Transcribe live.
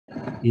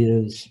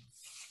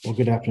Well,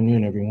 good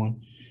afternoon,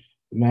 everyone.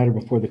 The matter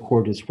before the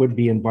court is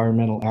Would-Be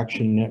Environmental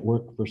Action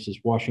Network versus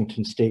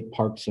Washington State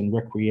Parks and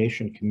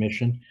Recreation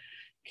Commission,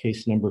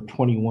 case number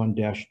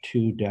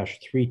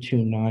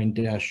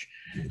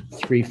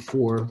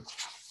 21-2-329-34.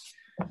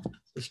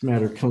 This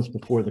matter comes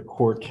before the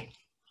court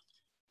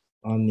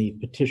on the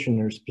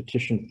petitioner's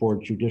petition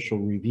for judicial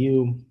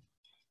review,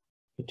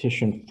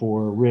 petition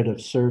for writ of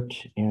cert,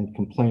 and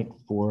complaint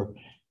for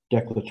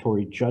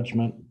declaratory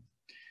judgment.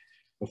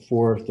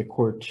 Before the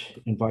court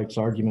invites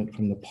argument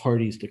from the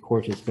parties, the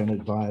court has been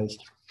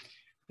advised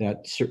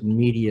that certain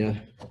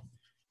media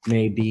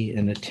may be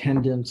in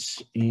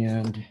attendance,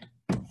 and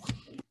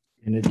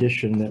in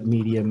addition, that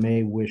media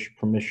may wish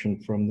permission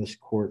from this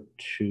court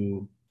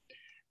to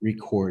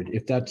record.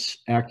 If that's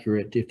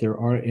accurate, if there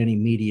are any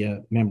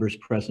media members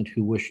present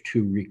who wish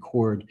to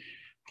record,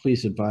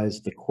 please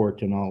advise the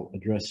court and I'll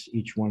address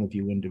each one of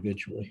you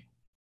individually.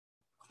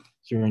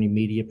 Is there any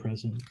media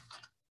present?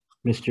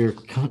 Mr.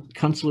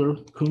 Kunzler,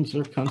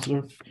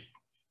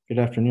 good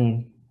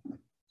afternoon.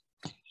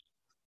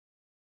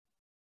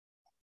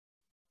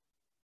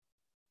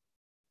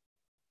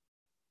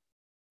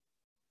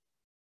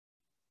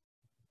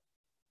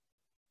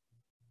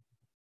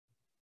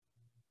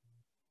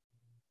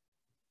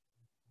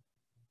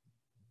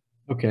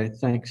 Okay,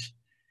 thanks.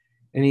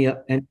 Any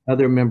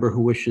other member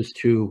who wishes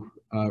to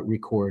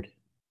record?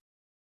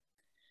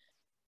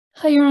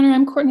 Hi, Your Honor.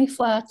 I'm Courtney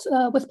Flatts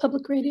with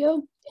Public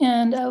Radio,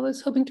 and I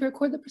was hoping to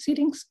record the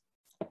proceedings.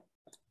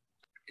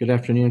 Good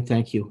afternoon.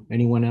 Thank you.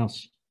 Anyone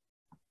else?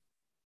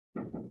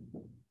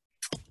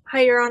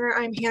 Hi, Your Honor.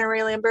 I'm Hannah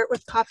Ray Lambert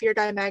with Coffee or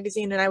Die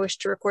Magazine, and I wish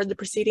to record the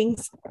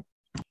proceedings.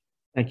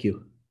 Thank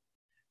you.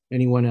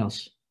 Anyone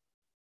else?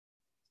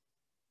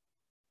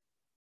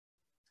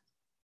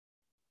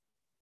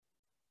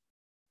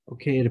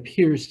 Okay, it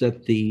appears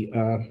that the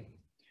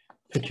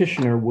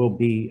petitioner will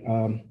be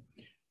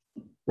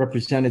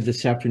represented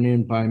this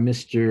afternoon by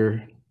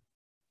Mr.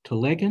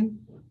 Telegan,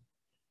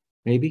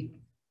 maybe?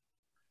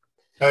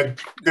 Good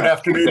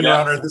afternoon, Your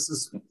Honor. This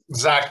is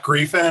Zach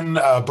Griffin.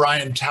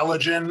 Brian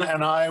Telegan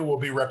and I will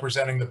be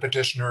representing the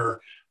petitioner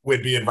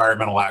Would-Be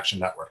Environmental Action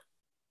Network.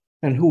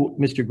 And who,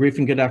 Mr.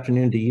 Griffin, good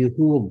afternoon to you.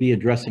 Who will be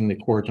addressing the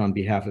court on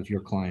behalf of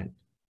your client?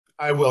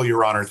 I will,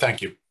 Your Honor.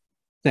 Thank you.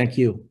 Thank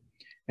you.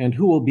 And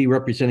who will be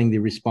representing the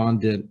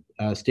respondent,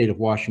 State of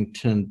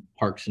Washington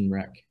Parks and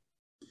Rec?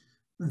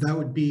 That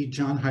would be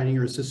John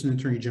Heidinger, Assistant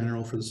Attorney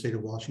General for the State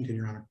of Washington,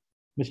 Your Honor.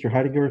 Mr.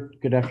 Heidinger,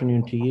 good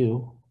afternoon to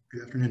you.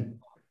 Good afternoon.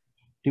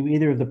 Do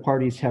either of the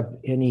parties have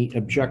any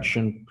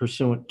objection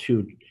pursuant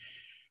to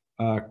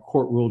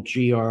Court Rule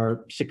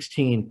GR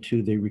 16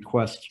 to the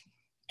request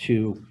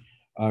to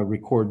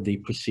record the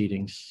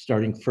proceedings,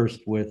 starting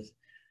first with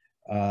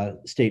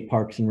State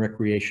Parks and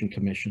Recreation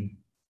Commission?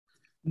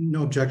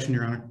 No objection,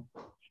 Your Honor.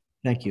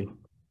 Thank you.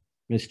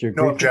 Mr.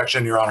 No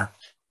objection, Your Honor.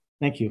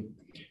 Thank you.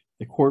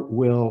 The court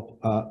will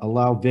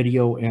allow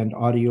video and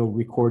audio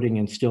recording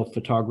and still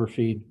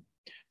photography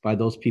by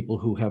those people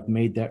who have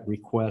made that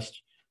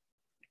request.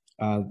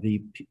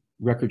 The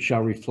record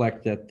shall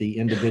reflect that the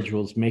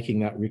individuals making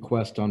that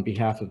request on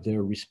behalf of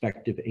their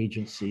respective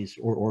agencies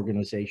or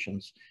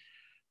organizations,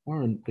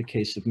 or in the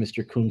case of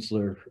Mr.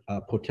 Kunzler,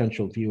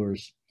 potential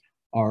viewers,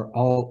 are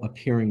all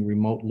appearing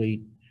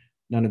remotely.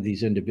 None of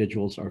these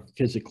individuals are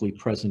physically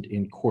present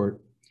in court.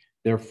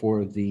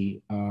 Therefore,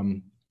 the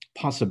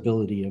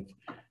possibility of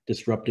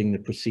disrupting the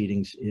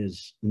proceedings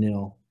is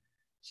nil.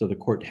 So the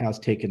court has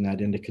taken that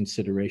into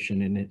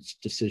consideration in its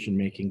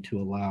decision-making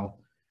to allow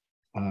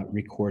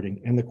recording.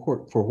 And the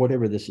court, for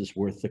whatever this is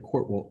worth, the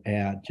court will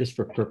add, just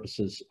for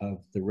purposes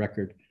of the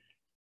record,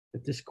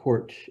 that this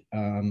court,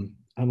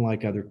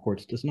 unlike other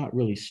courts, does not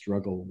really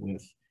struggle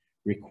with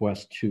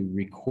requests to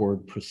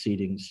record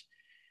proceedings,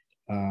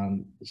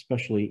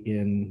 especially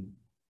in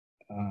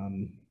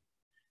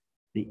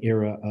the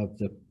era of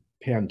the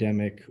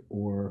pandemic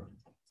or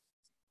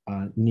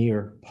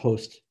near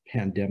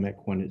post-pandemic,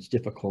 when it's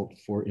difficult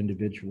for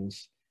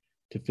individuals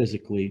to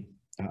physically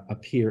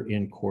appear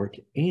in court,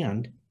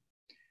 and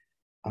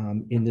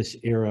in this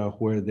era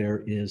where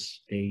there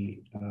is a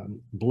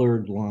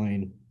blurred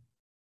line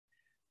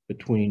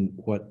between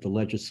what the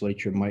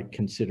legislature might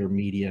consider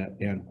media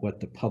and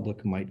what the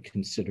public might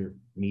consider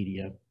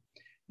media.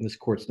 And this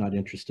court's not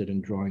interested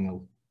in drawing a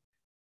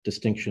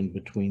distinction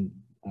between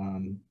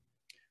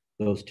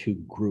those two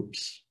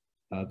groups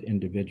of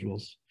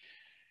individuals.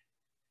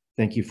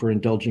 Thank you for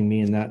indulging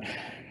me in that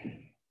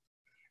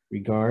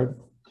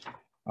regard.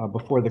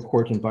 Before the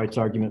court invites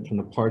argument from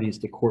the parties,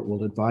 the court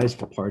will advise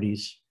the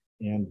parties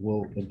and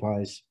will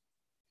advise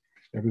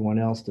everyone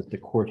else that the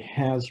court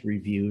has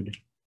reviewed,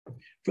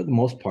 for the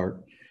most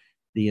part,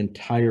 the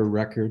entire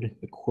record.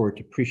 The court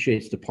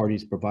appreciates the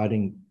parties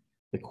providing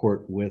the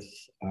court with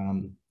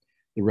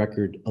the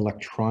record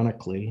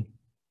electronically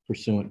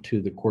pursuant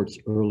to the court's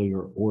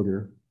earlier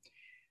order.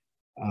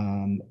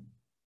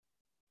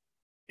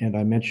 And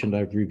I mentioned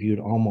I've reviewed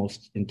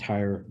almost the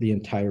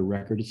entire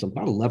record. It's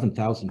about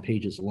 11,000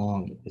 pages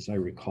long, as I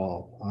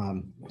recall.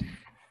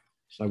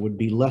 So I would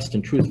be less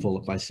than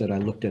truthful if I said I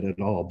looked at it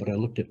all, but I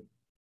looked at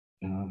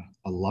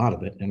a lot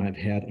of it, and I've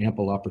had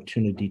ample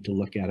opportunity to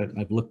look at it.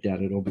 I've looked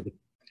at it over the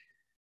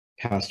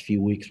past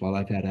few weeks while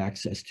I've had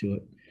access to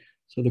it.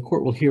 So the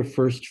court will hear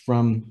first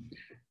from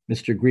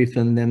Mr.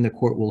 Griffin, then the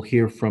court will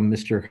hear from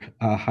Mr.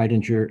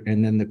 Heidinger,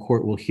 and then the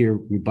court will hear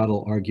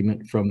rebuttal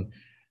argument from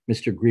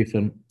Mr.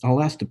 Griffin.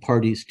 I'll ask the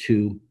parties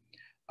to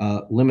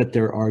limit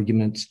their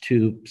arguments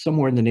to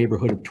somewhere in the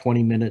neighborhood of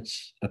 20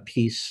 minutes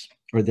apiece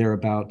or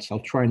thereabouts. I'll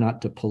try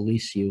not to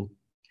police you.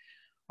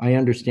 I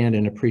understand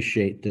and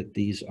appreciate that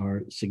these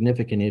are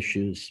significant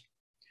issues,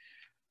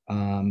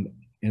 and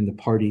the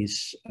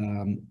parties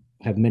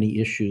have many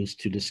issues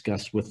to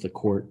discuss with the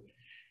court.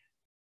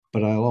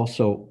 But I'll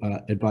also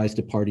advise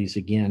the parties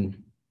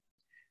again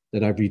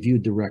that I've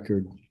reviewed the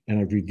record and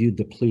I've reviewed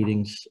the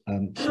pleadings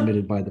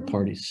submitted by the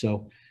parties.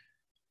 So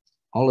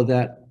all of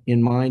that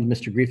in mind,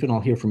 Mr. Griffin,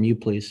 I'll hear from you,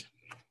 please.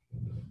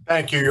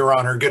 Thank you, Your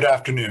Honor. Good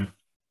afternoon.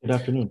 Good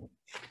afternoon.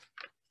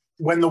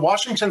 When the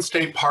Washington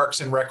State Parks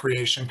and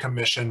Recreation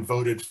Commission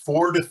voted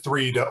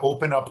 4-3 to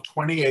open up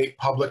 28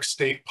 public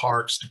state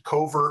parks to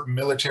covert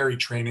military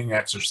training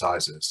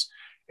exercises,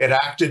 it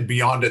acted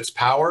beyond its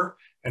power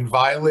and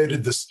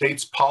violated the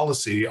state's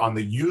policy on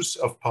the use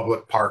of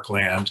public park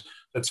land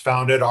that's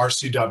found at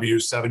RCW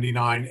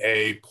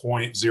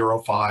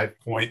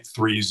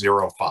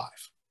 79A.05.305.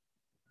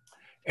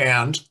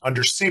 And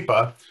under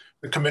SEPA,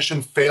 the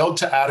commission failed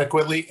to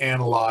adequately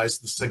analyze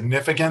the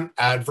significant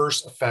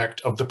adverse effect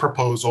of the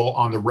proposal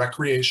on the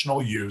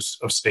recreational use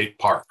of state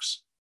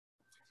parks.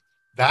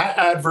 That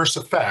adverse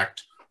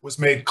effect was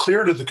made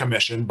clear to the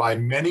commission by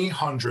many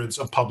hundreds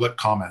of public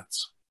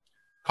comments.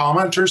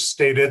 Commenters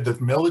stated that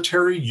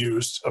military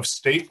use of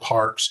state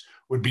parks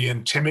would be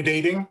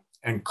intimidating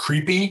and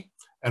creepy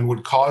and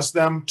would cause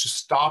them to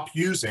stop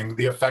using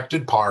the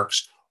affected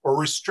parks or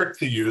restrict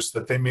the use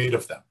that they made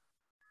of them.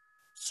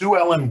 Sue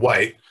Ellen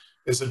White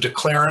is a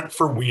declarant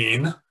for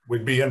WEAN,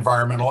 Whidbey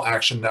Environmental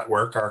Action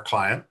Network, our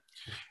client,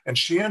 and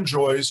she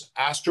enjoys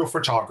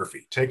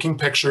astrophotography, taking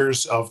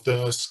pictures of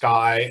the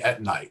sky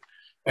at night.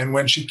 And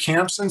when she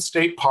camps in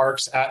state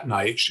parks at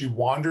night, she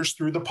wanders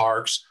through the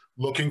parks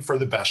looking for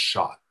the best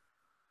shot.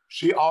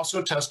 She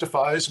also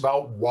testifies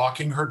about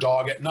walking her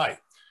dog at night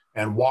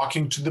and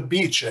walking to the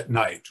beach at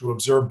night to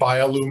observe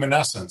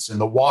bioluminescence in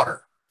the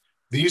water.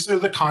 These are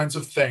the kinds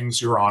of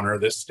things, Your Honor,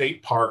 that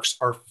state parks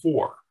are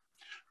for.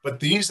 But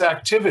these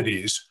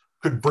activities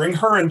could bring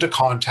her into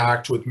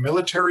contact with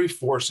military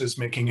forces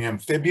making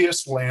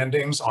amphibious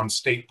landings on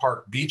state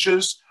park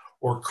beaches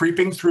or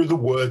creeping through the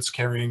woods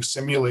carrying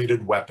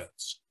simulated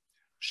weapons.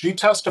 She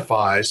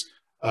testifies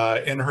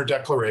in her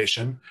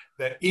declaration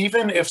that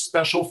even if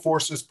special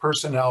forces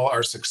personnel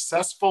are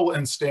successful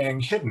in staying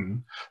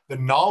hidden, the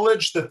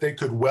knowledge that they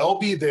could well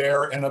be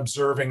there and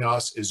observing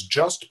us is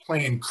just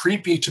plain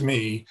creepy to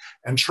me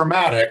and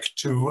traumatic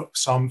to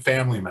some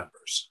family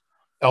members.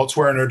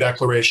 Elsewhere in her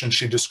declaration,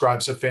 she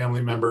describes a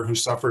family member who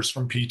suffers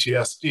from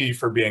PTSD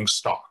for being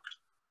stalked.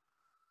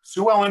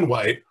 Sue Ellen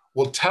White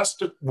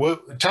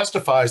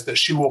testifies that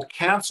she will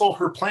cancel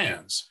her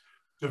plans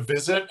to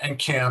visit and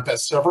camp at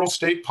several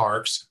state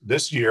parks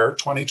this year,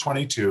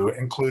 2022,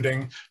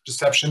 including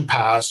Deception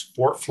Pass,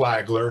 Fort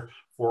Flagler,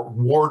 Fort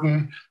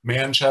Worden,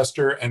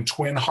 Manchester, and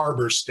Twin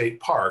Harbors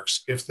state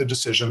parks if the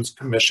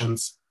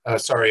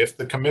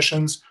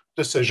commission's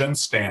decision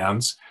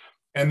stands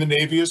and the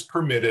Navy is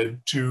permitted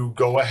to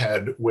go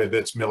ahead with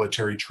its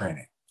military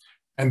training.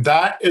 And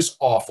that is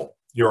awful,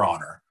 Your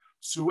Honor.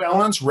 Sue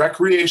Ellen's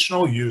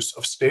recreational use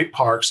of state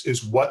parks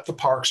is what the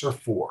parks are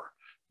for.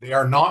 They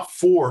are not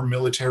for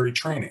military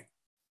training.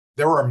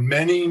 There are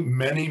many,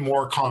 many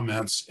more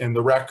comments in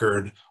the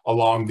record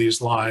along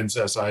these lines,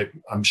 as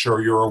I'm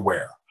sure you're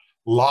aware.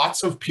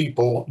 Lots of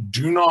people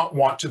do not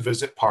want to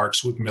visit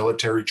parks with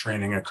military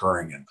training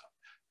occurring in them.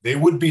 They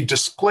would be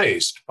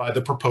displaced by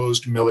the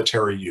proposed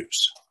military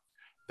use.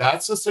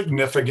 That's a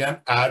significant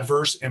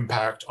adverse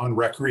impact on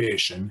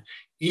recreation,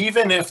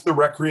 even if the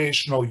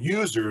recreational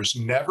users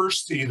never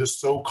see the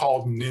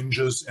so-called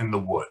ninjas in the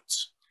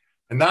woods.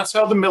 And that's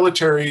how the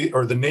military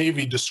or the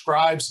Navy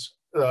describes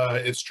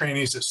its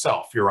trainees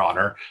itself, Your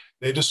Honor.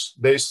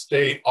 They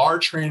state our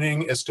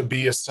training is to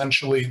be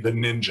essentially the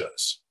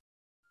ninjas.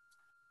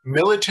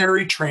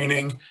 Military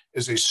training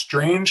is a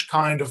strange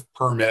kind of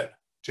permit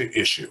to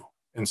issue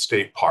in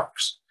state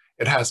parks.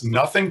 It has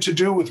nothing to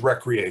do with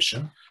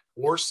recreation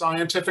or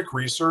scientific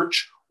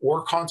research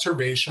or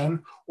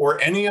conservation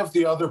or any of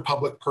the other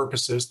public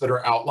purposes that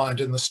are outlined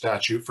in the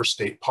statute for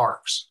state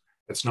parks.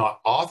 It's not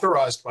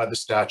authorized by the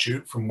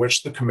statute from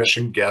which the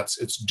commission gets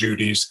its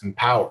duties and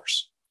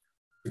powers.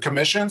 The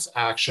commission's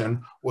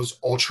action was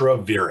ultra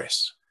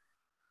vires.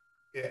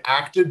 It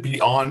acted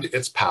beyond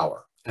its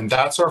power, and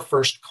that's our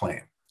first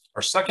claim.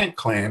 Our second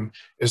claim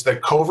is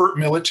that covert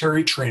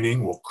military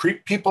training will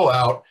creep people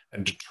out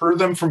and deter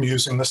them from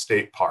using the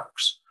state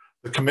parks.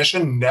 The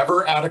commission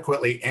never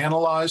adequately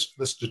analyzed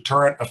this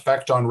deterrent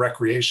effect on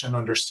recreation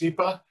under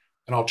SEPA,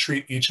 and I'll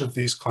treat each of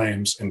these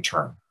claims in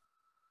turn.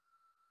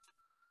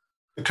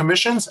 The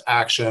commission's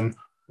action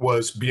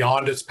was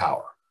beyond its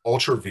power,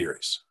 ultra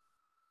vires.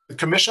 The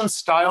commission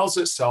styles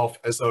itself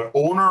as the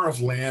owner of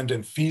land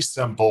in fee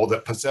simple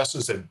that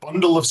possesses a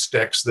bundle of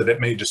sticks that it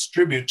may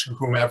distribute to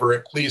whomever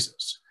it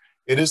pleases.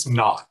 It is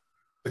not.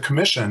 The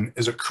commission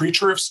is a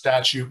creature of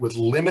statute with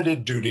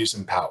limited duties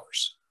and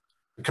powers.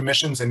 The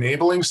commission's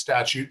enabling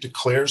statute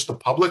declares the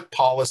public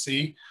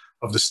policy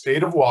of the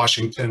state of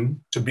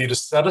Washington to be to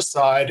set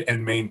aside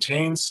and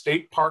maintain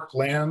state park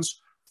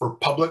lands for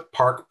public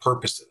park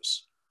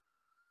purposes.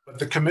 But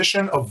the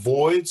commission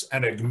avoids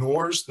and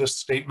ignores this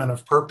statement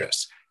of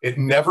purpose. It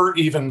never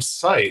even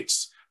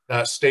cites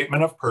that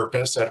statement of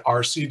purpose at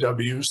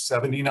RCW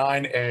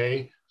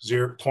 79A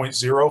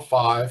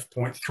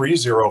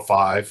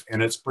 0.05.305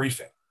 in its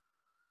briefing.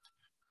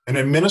 An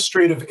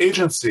administrative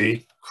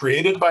agency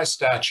created by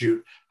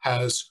statute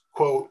has,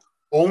 quote,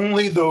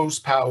 only those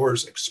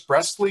powers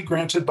expressly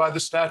granted by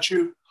the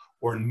statute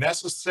or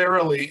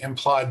necessarily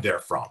implied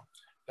therefrom.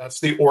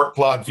 That's the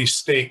Ortblad v.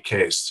 State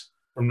case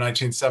from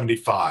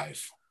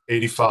 1975,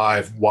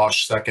 85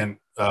 Wash 2nd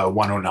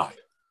 109.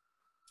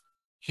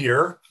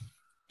 Here,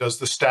 does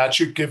the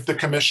statute give the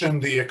commission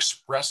the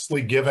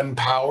expressly given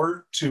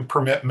power to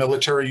permit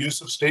military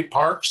use of state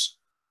parks?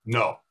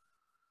 No.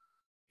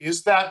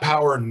 Is that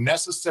power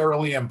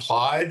necessarily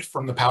implied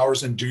from the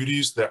powers and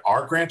duties that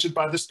are granted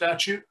by the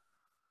statute?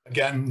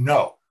 Again,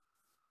 no.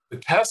 The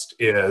test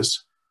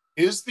is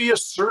the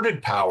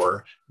asserted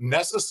power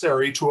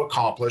necessary to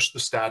accomplish the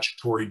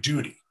statutory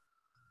duty?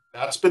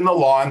 That's been the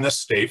law in this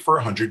state for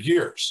 100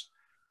 years.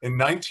 In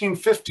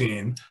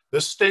 1915, the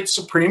state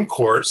Supreme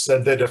Court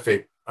said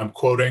that I'm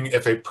quoting,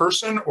 if a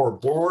person or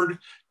board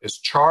is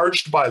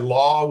charged by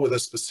law with a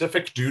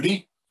specific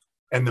duty,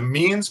 and the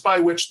means by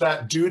which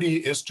that duty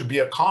is to be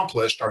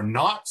accomplished are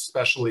not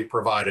specially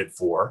provided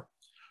for,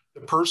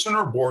 the person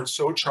or board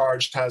so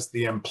charged has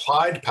the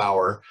implied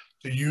power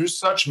to use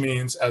such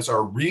means as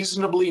are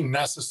reasonably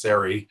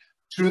necessary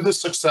to the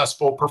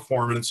successful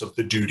performance of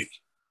the duty.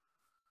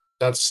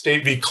 That's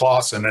State v.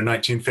 Clausen, a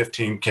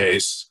 1915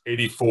 case,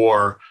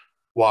 84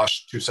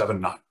 Wash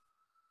 279.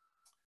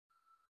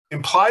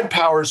 Implied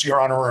powers,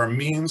 Your Honor, are a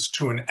means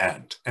to an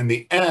end, and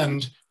the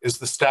end is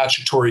the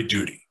statutory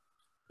duty.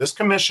 This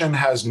commission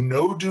has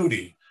no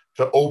duty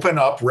to open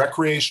up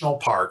recreational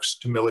parks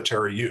to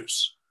military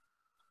use.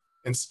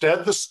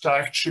 Instead, the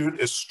statute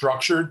is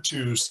structured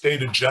to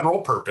state a general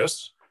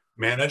purpose,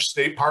 manage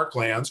state park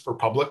lands for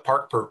public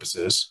park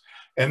purposes,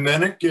 and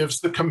then it gives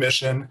the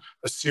commission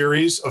a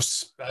series of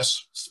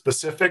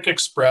specific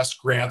express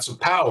grants of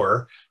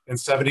power in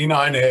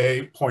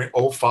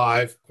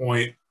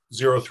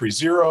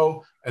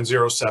 79A.05.030 and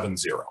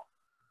 070.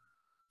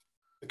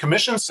 The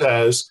commission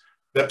says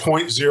that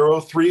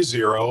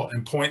 .030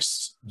 and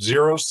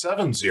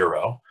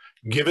 .070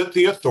 give it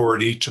the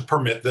authority to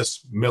permit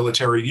this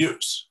military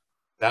use.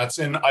 That's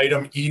in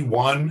item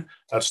E1.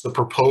 That's the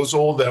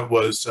proposal that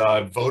was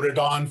voted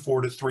on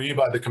 4-3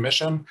 by the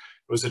commission.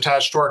 It was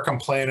attached to our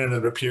complaint and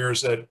it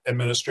appears at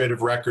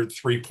administrative record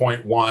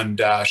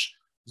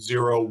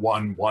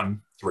 3.1-0113.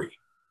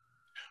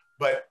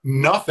 But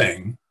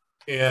nothing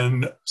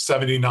in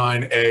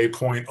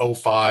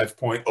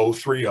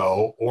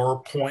 79A.05.030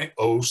 or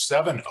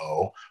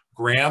 .070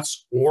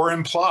 grants or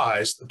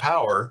implies the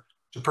power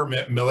to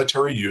permit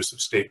military use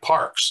of state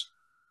parks.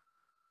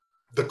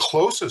 The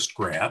closest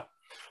grant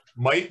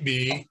might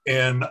be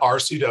in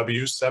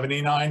RCW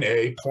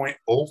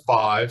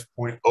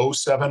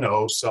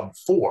 79A.05.070 sub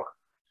 4,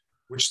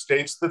 which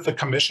states that the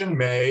commission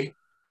may,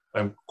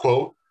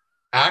 quote,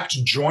 act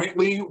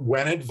jointly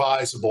when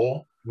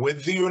advisable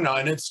with the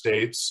United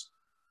States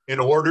in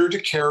order to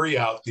carry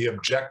out the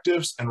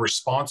objectives and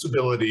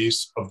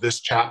responsibilities of this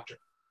chapter.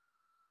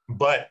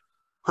 But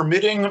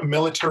permitting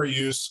military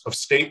use of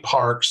state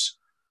parks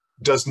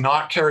does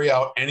not carry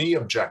out any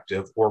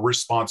objective or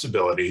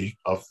responsibility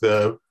of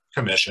the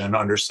commission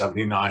under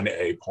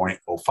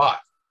 79A.05.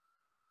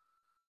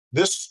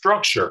 This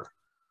structure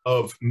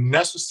of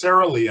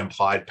necessarily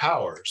implied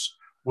powers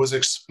was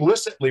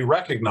explicitly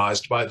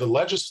recognized by the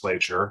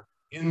legislature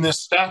in this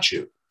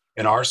statute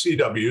in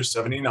RCW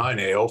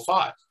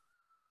 79A.05.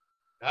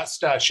 That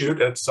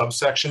statute at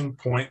subsection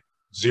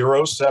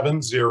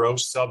 .070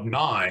 sub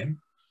 9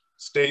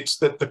 states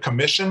that the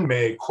commission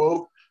may,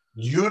 quote,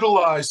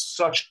 utilize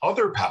such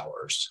other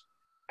powers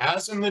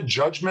as in the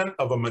judgment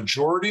of a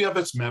majority of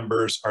its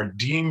members are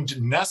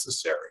deemed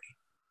necessary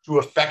to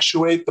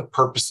effectuate the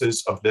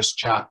purposes of this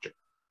chapter.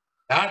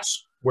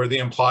 That's where the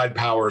implied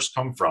powers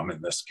come from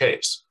in this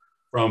case,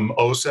 from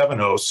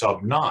 070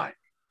 sub 9.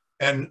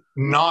 And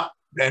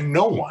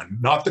no one,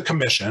 not the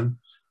commission,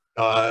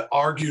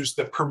 argues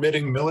that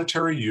permitting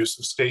military use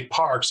of state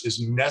parks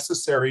is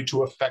necessary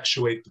to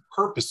effectuate the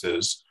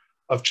purposes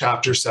of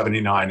Chapter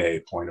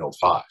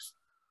 79A.05.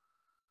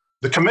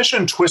 The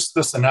commission twists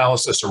this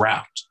analysis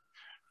around.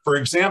 For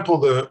example,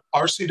 the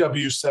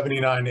RCW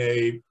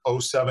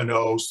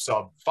 79A.070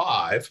 sub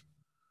 5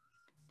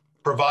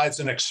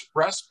 provides an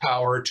express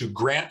power to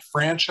grant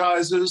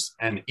franchises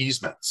and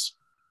easements.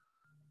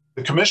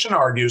 The commission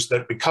argues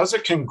that because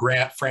it can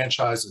grant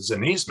franchises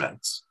and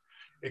easements,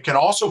 it can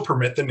also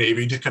permit the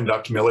Navy to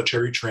conduct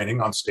military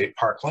training on state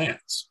park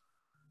lands.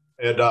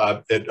 It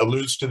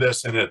alludes to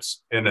this in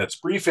its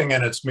briefing,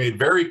 and it's made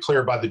very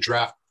clear by the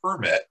draft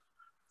permit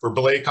for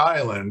Blake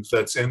Island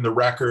that's in the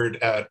record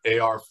at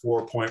AR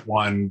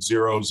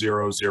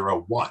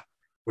 4.10001,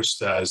 which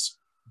says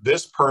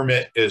this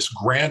permit is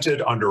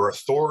granted under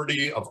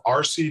authority of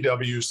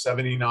RCW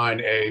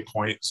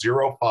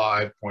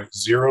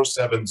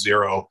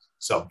 79A.05.070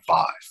 sub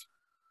 5.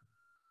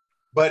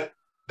 But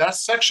that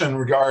section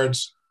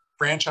regards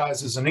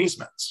franchises and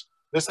easements.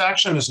 This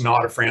action is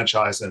not a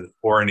franchise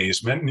or an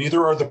easement,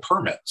 neither are the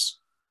permits,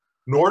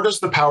 nor does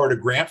the power to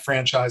grant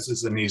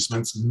franchises and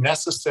easements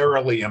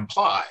necessarily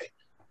imply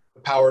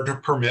the power to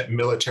permit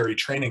military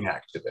training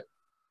activity.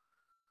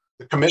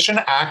 The Commission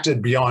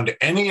acted beyond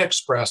any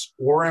express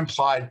or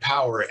implied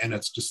power, and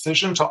its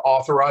decision to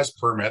authorize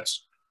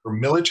permits for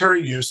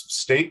military use of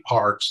state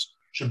parks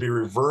should be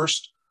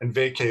reversed and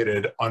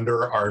vacated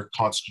under our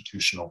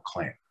constitutional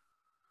claim.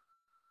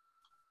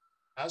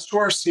 As to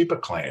our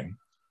SEPA claim,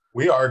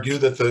 we argue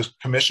that the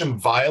Commission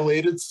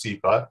violated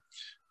SEPA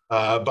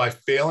by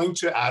failing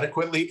to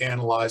adequately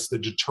analyze the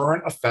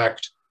deterrent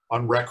effect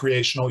on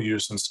recreational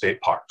use in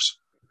state parks.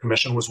 The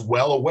Commission was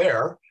well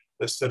aware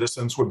that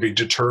citizens would be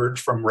deterred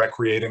from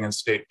recreating in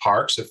state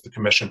parks if the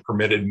Commission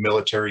permitted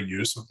military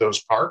use of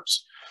those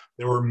parks.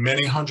 There were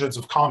many hundreds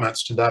of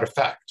comments to that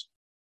effect.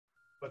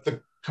 But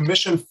the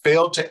Commission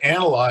failed to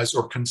analyze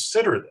or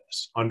consider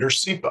this under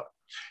SEPA.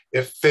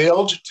 It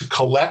failed to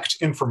collect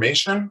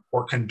information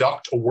or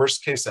conduct a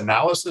worst-case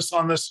analysis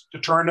on this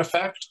deterrent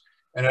effect,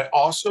 and it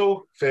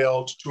also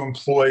failed to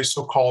employ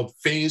so-called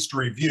phased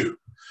review,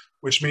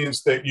 which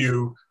means that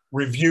you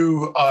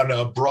review on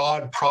a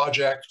broad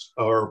project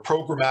or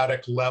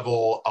programmatic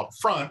level up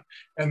front,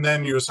 and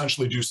then you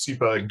essentially do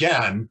SEPA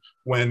again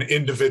when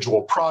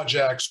individual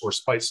projects or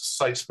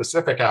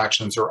site-specific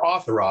actions are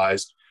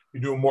authorized.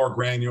 You do a more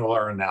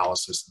granular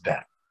analysis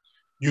then.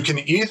 You can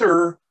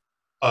either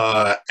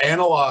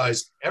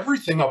analyze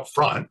everything up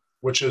front,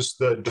 which is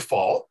the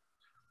default,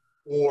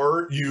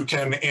 or you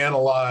can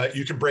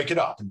break it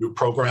up and do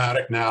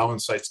programmatic now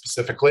and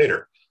site-specific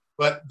later.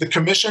 But the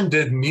Commission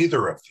did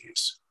neither of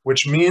these,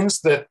 which means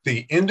that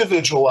the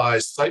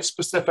individualized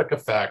site-specific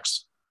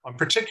effects on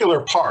particular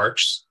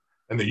parks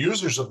and the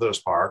users of those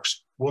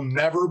parks will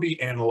never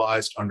be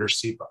analyzed under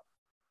SEPA.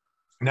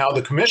 Now,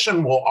 the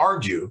Commission will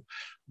argue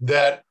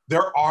that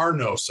there are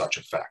no such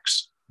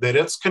effects, that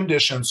its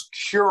conditions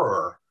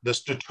cure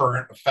this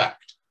deterrent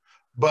effect.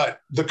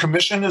 But the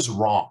Commission is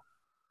wrong.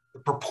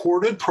 The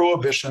purported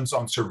prohibitions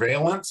on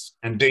surveillance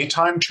and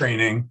daytime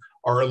training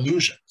are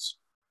illusions.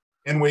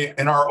 And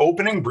in our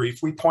opening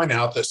brief, we point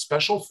out that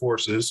special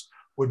forces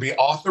would be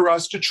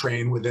authorized to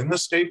train within the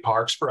state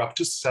parks for up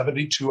to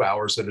 72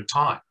 hours at a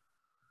time.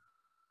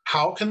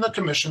 How can the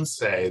Commission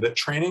say that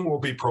training will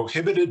be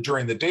prohibited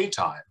during the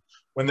daytime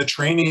when the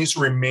trainees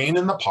remain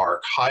in the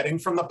park hiding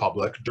from the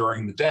public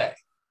during the day?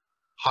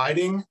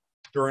 Hiding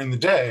during the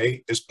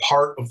day is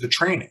part of the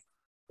training.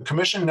 The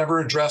Commission never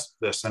addressed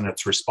this in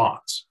its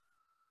response.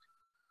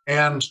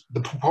 And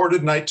the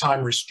purported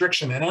nighttime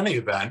restriction in any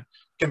event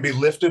can be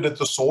lifted at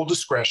the sole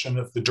discretion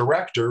of the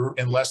director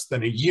in less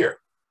than a year,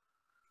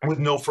 with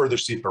no further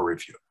SEPA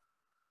review.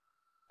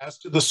 As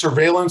to the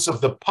surveillance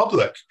of the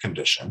public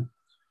condition,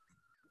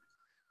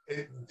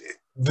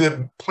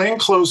 the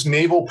plainclothes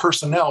naval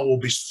personnel will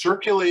be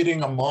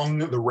circulating among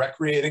the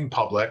recreating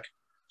public,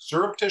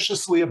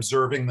 surreptitiously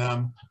observing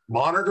them,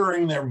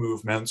 monitoring their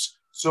movements,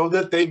 so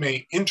that they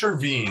may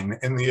intervene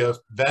in the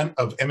event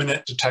of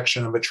imminent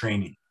detection of a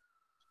trainee.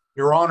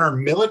 Your Honor,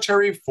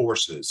 military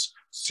forces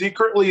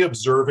secretly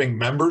observing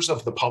members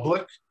of the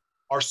public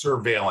are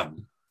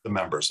surveilling the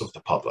members of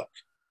the public.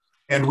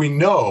 And we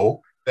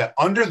know that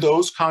under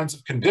those kinds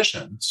of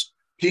conditions,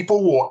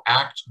 people will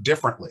act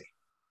differently.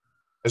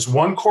 As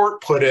one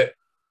court put it,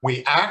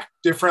 we act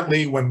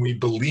differently when we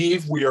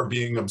believe we are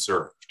being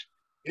observed.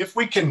 If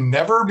we can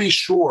never be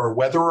sure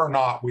whether or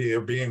not we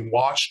are being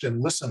watched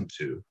and listened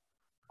to,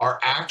 our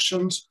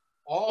actions,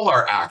 all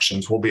our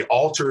actions will be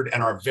altered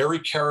and our very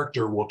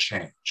character will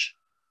change.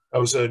 That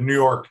was a New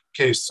York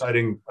case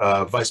citing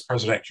Vice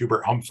President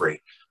Hubert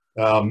Humphrey.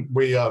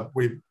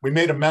 We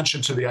made a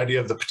mention to the idea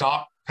of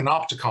the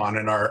panopticon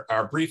in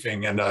our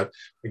briefing, and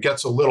it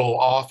gets a little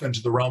off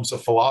into the realms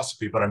of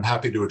philosophy, but I'm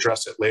happy to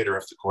address it later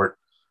if the court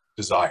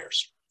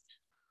desires.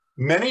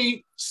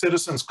 Many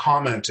citizens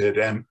commented,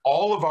 and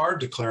all of our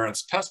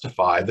declarants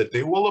testified that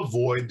they will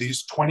avoid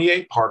these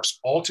 28 parks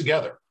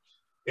altogether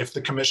if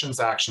the Commission's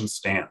action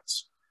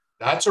stands.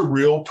 That's a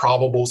real,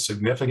 probable,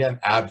 significant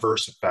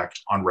adverse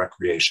effect on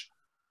recreation.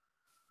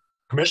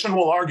 The Commission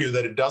will argue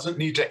that it doesn't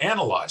need to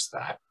analyze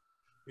that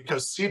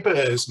because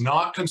SEPA is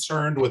not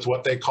concerned with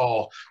what they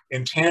call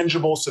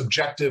intangible,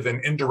 subjective,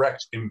 and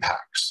indirect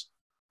impacts.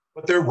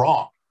 But they're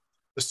wrong.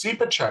 The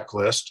SEPA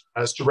checklist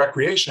as to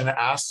recreation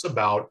asks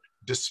about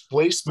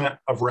displacement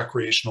of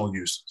recreational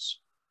uses.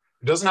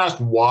 It doesn't ask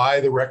why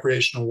the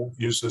recreational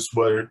uses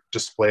were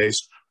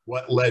displaced,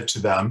 what led to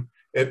them.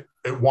 It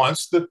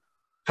wants the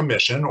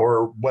Commission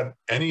or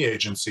any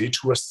agency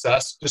to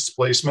assess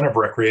displacement of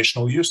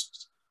recreational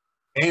uses.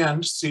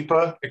 And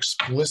SEPA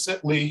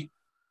explicitly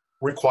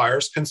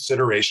requires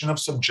consideration of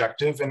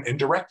subjective and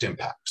indirect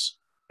impacts.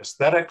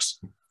 Aesthetics,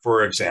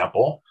 for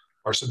example,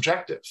 are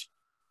subjective,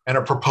 and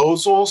a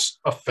proposal's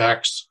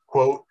effects,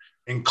 quote,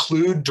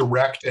 include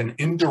direct and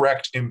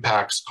indirect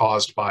impacts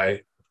caused by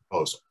the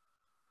proposal.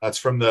 That's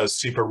from the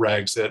SEPA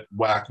regs at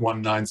WAC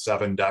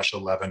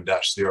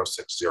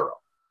 197-11-060.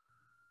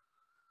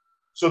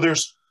 So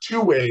there's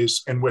two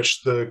ways in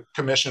which the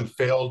commission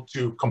failed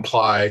to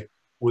comply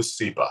with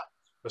SEPA,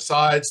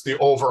 besides the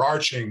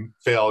overarching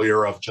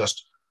failure of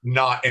just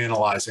not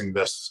analyzing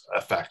this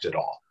effect at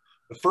all.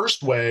 The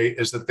first way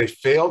is that they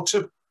failed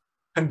to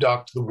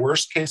conduct the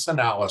worst case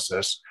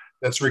analysis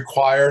that's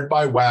required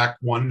by WAC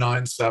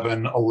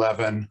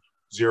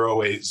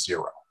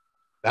 197-11-080.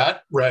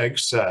 That reg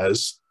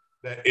says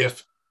that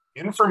if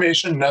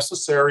information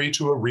necessary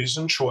to a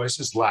reasoned choice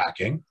is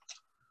lacking,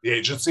 the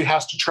agency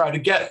has to try to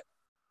get it.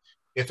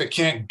 If it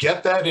can't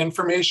get that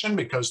information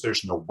because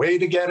there's no way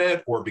to get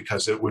it or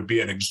because it would be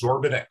an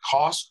exorbitant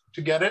cost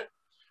to get it,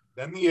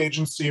 then the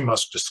agency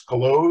must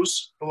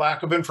disclose the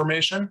lack of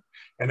information,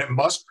 and it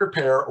must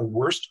prepare a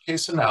worst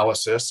case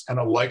analysis and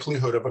a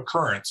likelihood of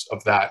occurrence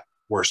of that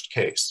worst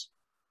case.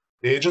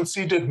 The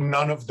agency did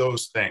none of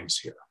those things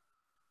here.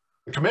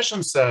 The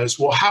commission says,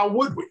 well, how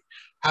would we?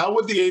 How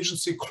would the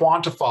agency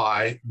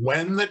quantify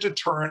when the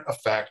deterrent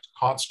effect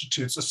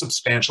constitutes a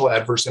substantial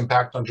adverse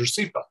impact under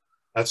SEPA?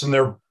 That's in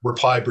their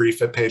reply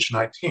brief at page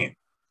 19.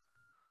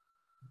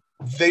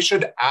 They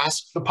should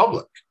ask the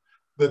public.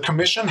 The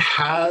commission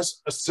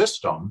has a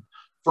system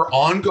for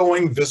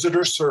ongoing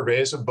visitor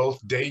surveys of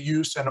both day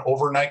use and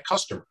overnight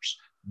customers.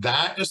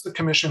 That is the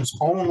commission's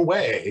own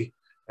way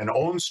and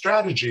own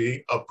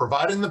strategy of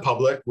providing the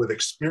public with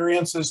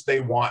experiences they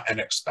want and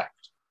expect.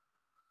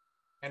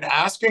 And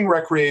asking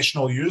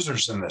recreational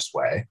users in this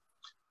way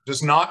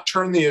does not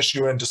turn the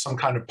issue into some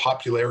kind of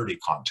popularity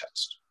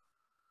contest.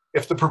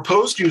 If the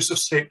proposed use of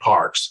state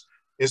parks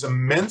is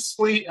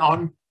immensely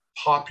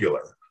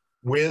unpopular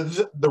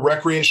with the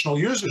recreational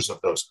users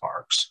of those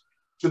parks,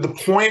 to the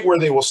point where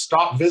they will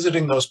stop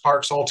visiting those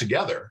parks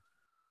altogether,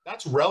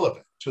 that's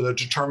relevant to the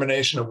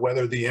determination of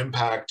whether the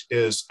impact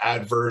is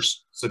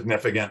adverse,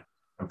 significant,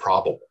 and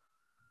probable.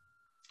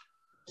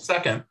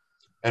 Second,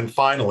 and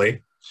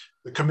finally,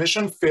 the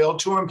commission failed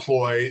to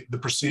employ the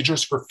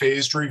procedures for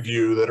phased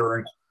review that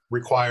are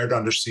required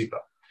under SEPA.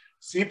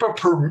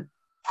 SEPA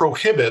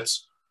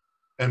prohibits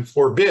and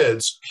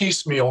forbids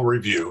piecemeal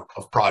review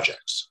of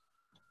projects.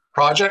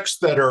 Projects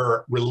that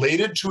are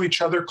related to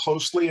each other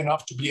closely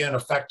enough to be in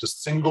effect a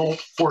single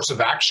course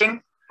of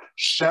action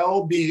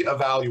shall be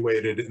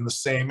evaluated in the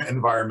same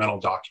environmental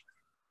document.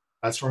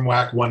 That's from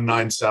WAC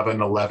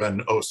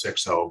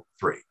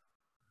 197-11-060-3.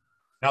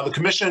 Now the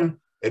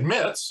commission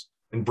admits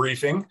in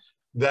briefing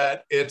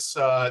that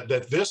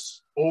that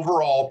this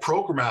overall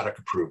programmatic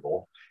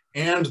approval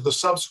and the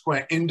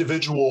subsequent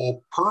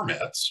individual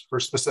permits for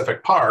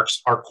specific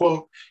parks are,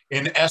 quote,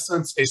 in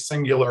essence, a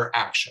singular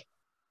action.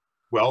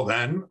 Well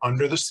then,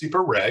 under the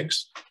SEPA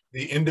regs,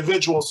 the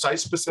individual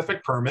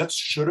site-specific permits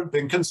should have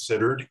been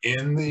considered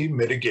in the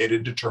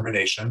mitigated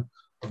determination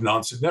of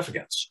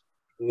non-significance.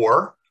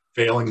 Or,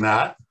 failing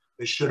that,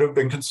 they should have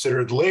been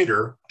considered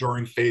later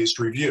during phased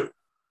review.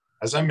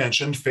 As I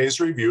mentioned, phased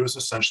review is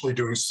essentially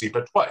doing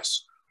SEPA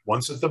twice,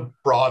 once at the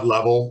broad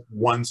level,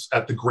 once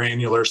at the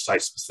granular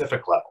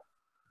site-specific level.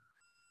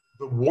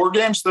 The war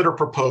games that are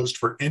proposed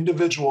for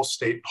individual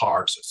state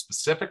parks at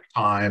specific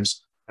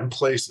times and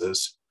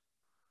places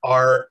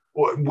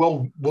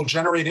will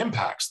generate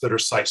impacts that are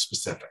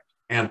site-specific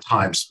and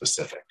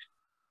time-specific.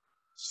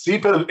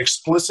 SEPA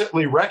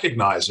explicitly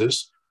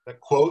recognizes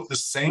that, quote, the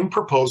same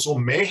proposal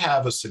may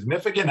have a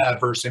significant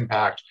adverse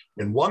impact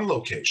in one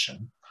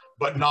location,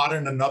 but not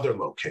in another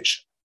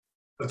location.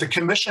 But the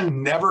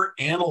commission never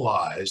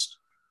analyzed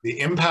the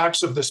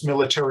impacts of this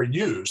military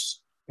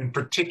use in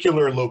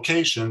particular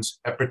locations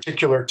at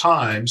particular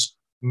times,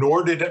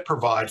 nor did it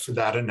provide for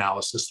that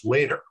analysis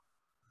later.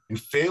 In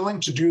failing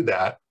to do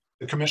that,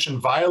 the commission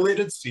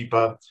violated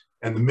SEPA,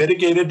 and the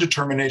mitigated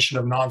determination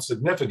of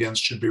non-significance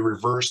should be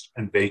reversed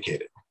and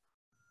vacated.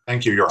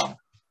 Thank you, Your Honor.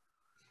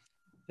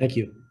 Thank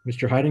you.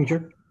 Mr.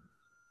 Heidinger?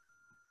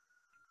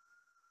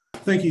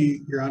 Thank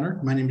you, Your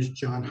Honor. My name is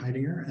John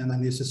Heidinger, and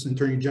I'm the Assistant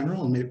Attorney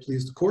General, and may it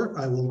please the court,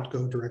 I will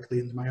go directly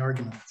into my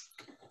argument.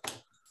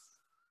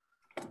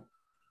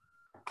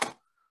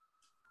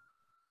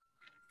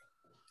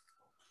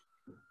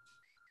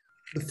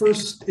 The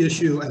first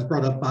issue, as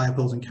brought up by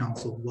opposing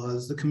counsel,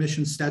 was the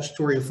commission's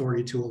statutory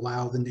authority to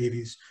allow the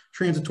Navy's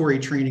transitory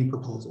training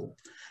proposal.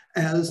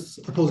 As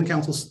opposing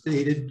counsel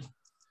stated,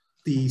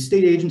 the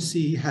state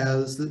agency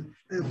has the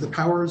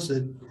powers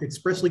that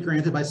expressly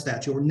granted by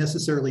statute or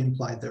necessarily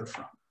implied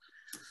therefrom.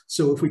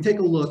 So if we take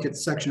a look at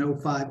section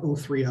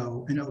 05030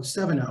 and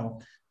 070,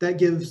 that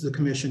gives the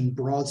commission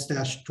broad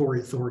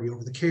statutory authority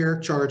over the care,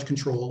 charge,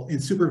 control, and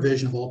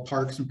supervision of all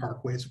parks and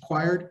parkways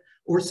acquired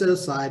or set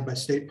aside by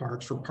state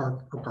parks for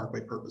park or parkway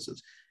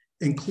purposes,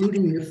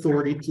 including the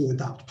authority to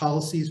adopt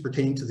policies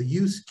pertaining to the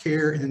use,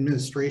 care, and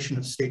administration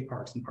of state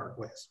parks and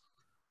parkways.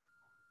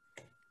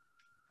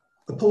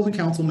 Opposing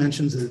counsel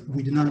mentions that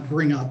we did not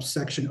bring up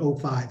section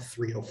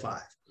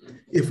 05305.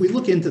 If we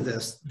look into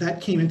this,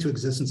 that came into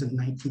existence in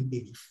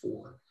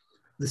 1984.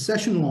 The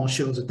session law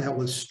shows that that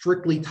was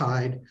strictly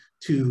tied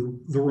to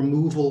the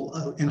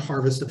removal and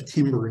harvest of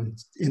timber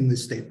in the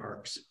state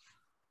parks.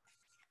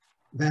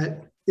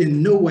 That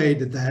in no way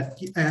did that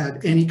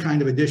add any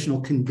kind of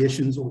additional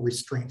conditions or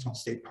restraints on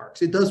state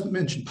parks. It does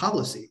mention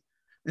policy,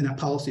 and that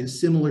policy is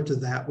similar to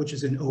that which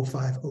is in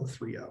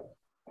 05030.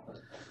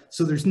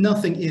 So there's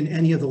nothing in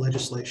any of the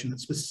legislation that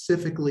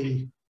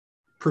specifically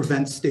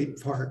prevents state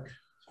park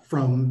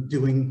from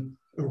doing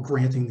or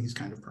granting these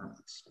kind of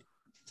permits.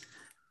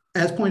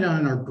 As pointed out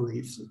in our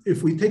briefs,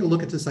 if we take a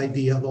look at this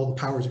idea of all the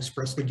powers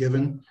expressly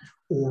given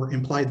or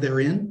implied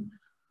therein,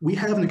 we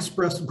have an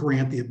express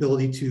grant the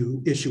ability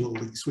to issue a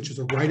lease, which is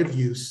a right of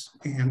use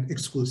and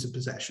exclusive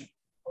possession.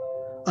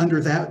 Under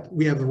that,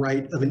 we have the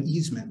right of an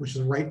easement, which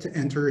is a right to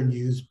enter and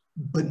use,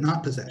 but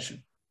not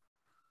possession.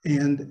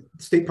 And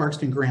state parks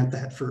can grant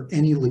that for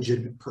any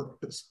legitimate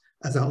purpose,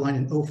 as outlined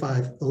in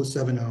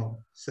 05070,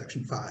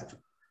 section 5.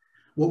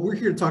 What we're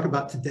here to talk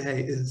about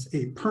today is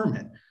a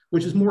permit,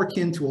 which is more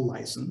akin to a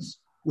license,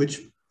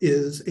 which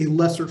is a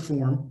lesser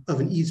form of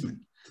an easement.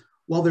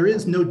 While there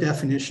is no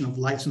definition of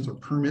license or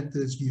permit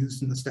that is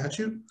used in the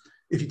statute,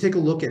 if you take a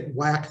look at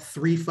WAC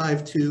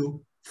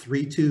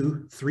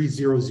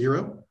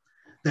 352.32300,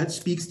 that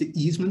speaks to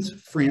easements,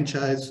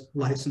 franchise,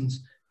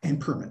 license, and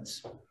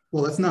permits.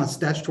 Well, that's not a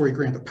statutory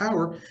grant of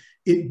power.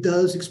 It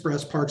does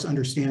express Parks'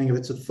 understanding of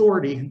its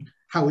authority and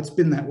how it's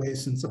been that way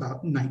since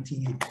about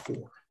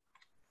 1984.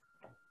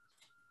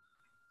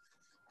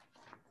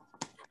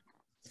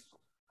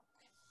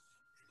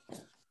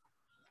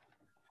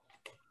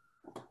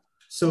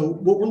 So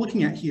what we're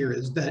looking at here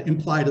is that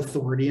implied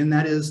authority, and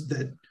that is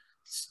that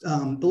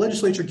the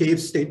legislature gave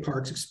state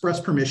parks express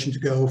permission to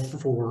go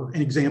for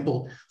an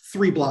example,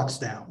 3 blocks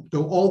down,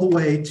 go all the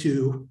way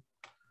to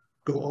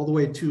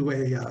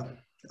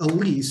a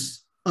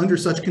lease under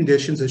such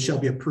conditions as shall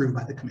be approved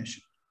by the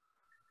commission.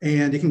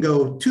 And it can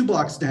go 2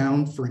 blocks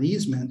down for an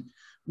easement,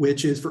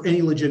 which is for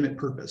any legitimate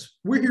purpose.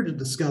 We're here to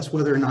discuss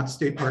whether or not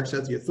state parks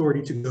has the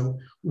authority to go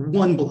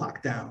 1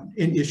 block down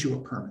and issue a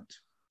permit.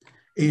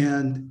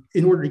 And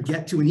in order to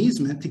get to an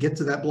easement, to get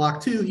to that block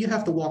 2, you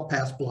have to walk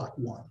past block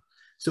 1.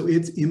 So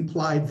it's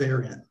implied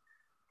therein.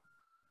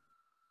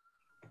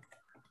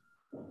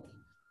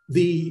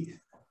 The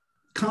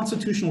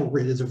constitutional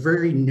writ is a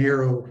very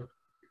narrow,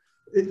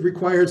 it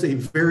requires a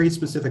very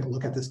specific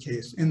look at this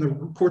case, and the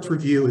court's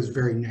review is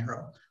very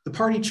narrow. The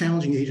party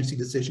challenging agency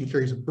decision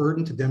carries a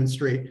burden to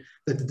demonstrate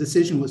that the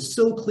decision was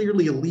so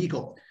clearly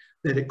illegal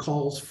that it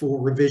calls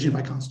for revision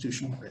by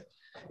constitutional writ.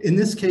 In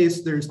this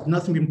case, there's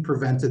nothing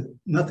presented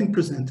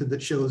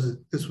that shows that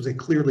this was a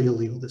clearly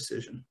illegal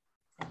decision.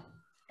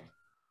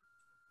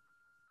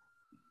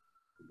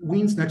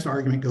 WEAN's next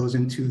argument goes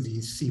into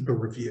the SEPA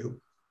review.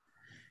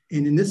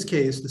 And in this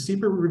case, the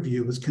SEPA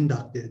review was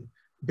conducted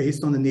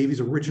based on the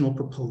Navy's original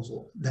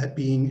proposal, that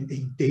being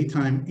a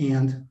daytime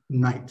and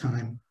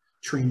nighttime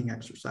training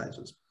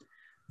exercises.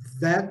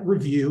 That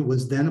review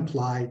was then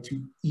applied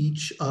to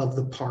each of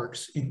the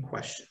parks in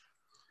question.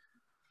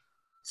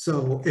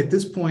 So at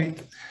this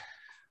point,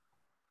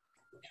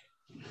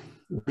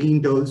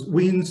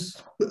 WEAN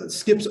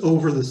skips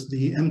over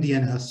the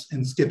MDNS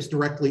and skips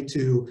directly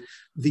to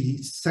the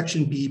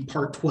Section B,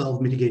 Part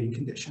 12 mitigating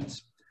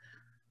conditions.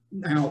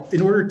 Now, in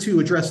order to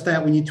address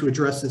that, we need to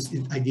address this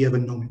idea of a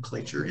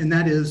nomenclature, and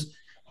that is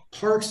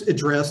parks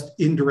addressed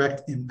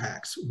indirect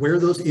impacts, where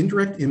those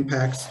indirect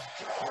impacts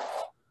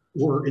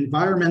were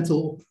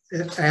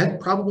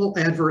probable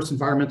adverse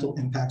environmental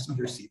impacts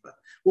under SEPA.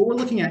 What we're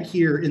looking at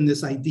here in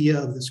this idea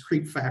of this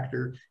creep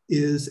factor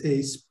is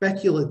a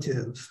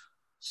speculative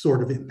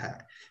sort of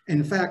impact. And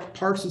in fact,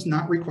 parks is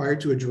not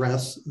required to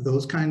address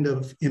those kind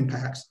of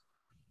impacts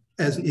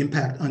as an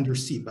impact under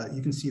SEPA.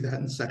 You can see that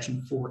in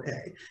Section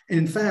 4A. And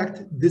in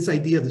fact, this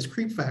idea of this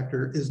creep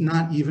factor is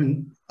not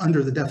even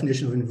under the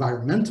definition of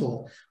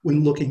environmental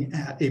when looking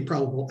at a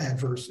probable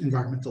adverse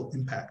environmental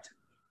impact.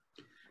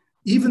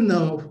 Even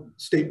though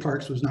state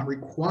parks was not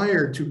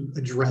required to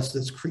address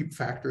this creep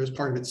factor as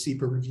part of its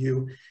SEPA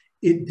review,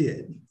 it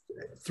did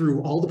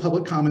through all the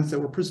public comments that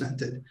were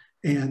presented,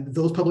 and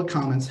those public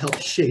comments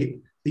helped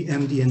shape the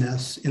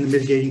MDNS and the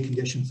mitigating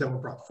conditions that were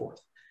brought forth.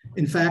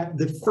 In fact,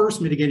 the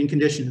first mitigating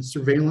condition is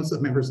surveillance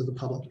of members of the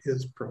public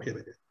is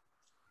prohibited.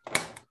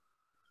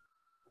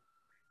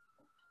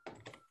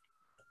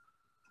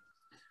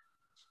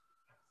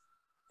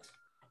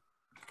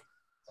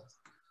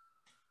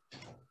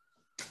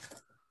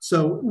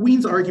 So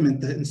WEAN's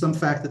argument that in some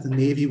fact that the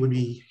Navy would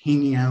be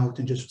hanging out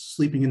and just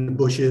sleeping in the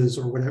bushes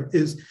or whatever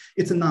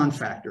it's a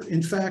non-factor.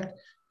 In fact,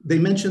 they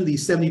mentioned the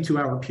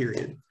 72-hour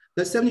period.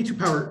 That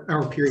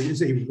 72-hour period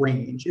is a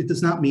range. It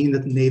does not mean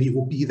that the Navy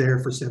will be there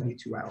for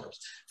 72 hours.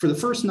 For the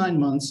first 9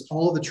 months,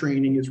 all of the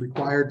training is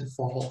required to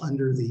fall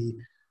under the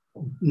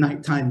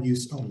nighttime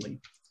use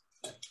only.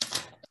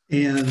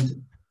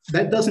 And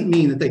that doesn't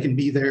mean that they can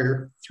be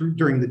there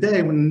during the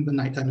day. When the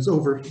nighttime is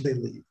over, they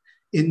leave.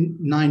 In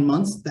 9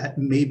 months, that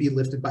may be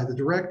lifted by the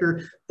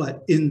director,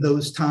 but in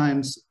those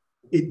times,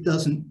 it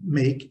doesn't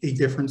make a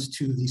difference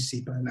to the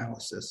SEPA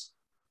analysis.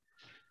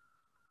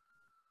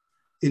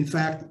 In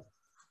fact,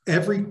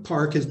 every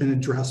park has been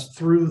addressed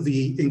through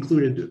the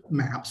included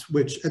maps,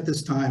 which at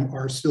this time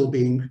are still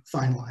being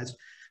finalized.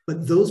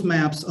 But those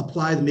maps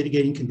apply the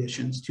mitigating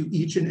conditions to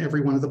each and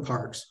every one of the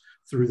parks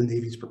through the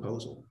Navy's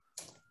proposal.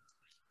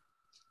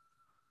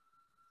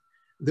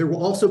 There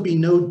will also be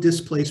no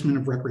displacement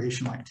of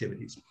recreational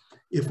activities.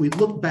 If we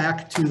look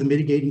back to the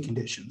mitigating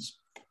conditions,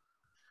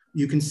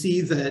 you can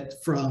see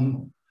that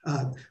from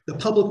the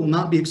public will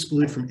not be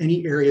excluded from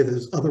any area that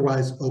is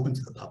otherwise open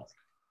to the public.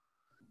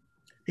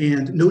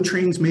 And no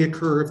trainings may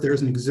occur if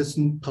there's an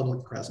existing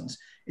public presence.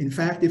 In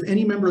fact, if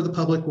any member of the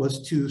public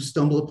was to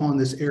stumble upon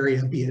this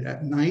area, be it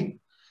at night,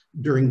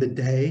 during the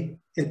day,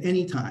 at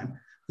any time,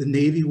 the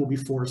Navy will be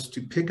forced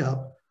to pick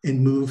up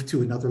and move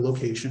to another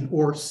location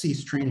or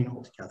cease training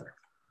altogether.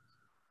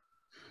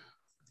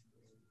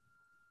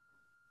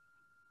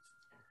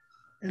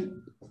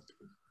 And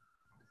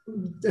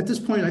at this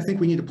point, I think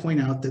we need to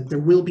point out that there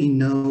will be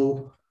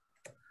no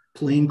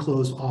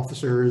plainclothes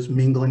officers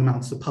mingling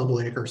amongst the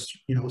public or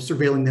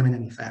surveilling them in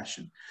any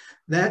fashion.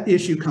 That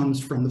issue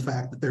comes from the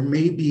fact that there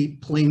may be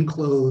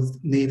plainclothed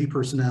Navy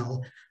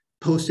personnel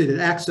posted at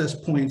access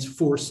points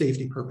for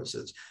safety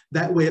purposes.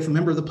 That way, if a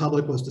member of the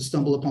public was to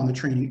stumble upon the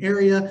training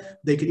area,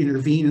 they could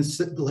intervene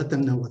and let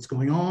them know what's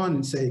going on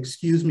and say,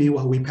 excuse me,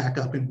 while we pack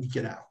up and we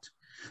get out.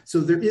 So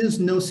there is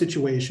no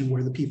situation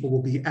where the people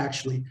will be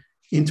actually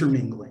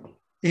intermingling.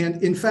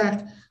 And in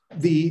fact,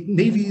 the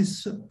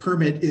Navy's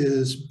permit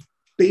is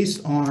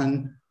based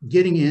on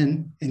getting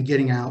in and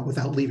getting out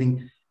without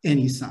leaving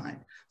any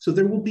sign. So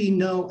there will be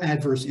no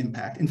adverse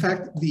impact. In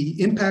fact,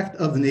 the impact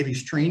of the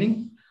Navy's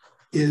training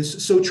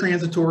is so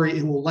transitory,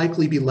 it will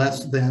likely be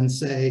less than,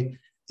 say,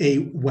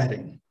 a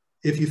wedding.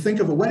 If you think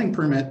of a wedding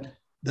permit,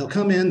 they'll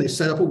come in, they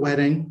set up a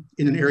wedding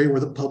in an area where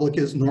the public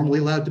is normally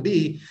allowed to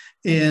be,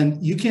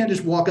 and you can't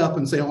just walk up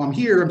and say, oh, I'm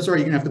here, I'm sorry,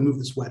 you're gonna have to move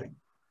this wedding.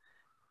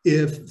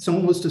 If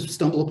someone was to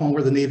stumble upon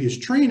where the Navy is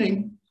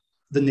training,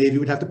 the Navy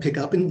would have to pick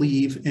up and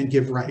leave and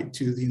give right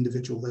to the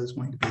individual that is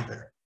going to be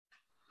there.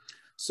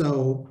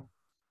 So,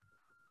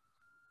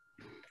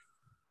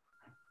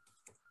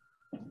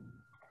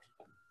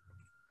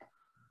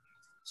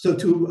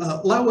 to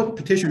allow what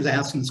petitioners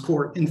ask in this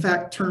court, in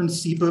fact,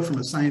 turns SEPA from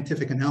a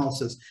scientific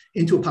analysis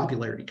into a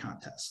popularity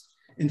contest.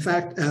 In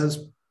fact,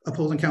 as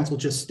opposing counsel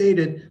just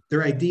stated,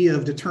 their idea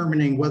of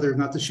determining whether or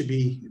not this should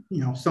be,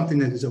 something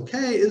that is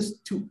okay is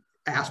to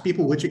ask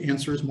people which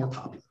answer is more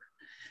popular.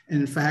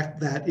 And in fact,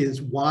 that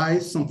is why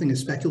something as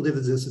speculative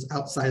as this is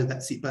outside of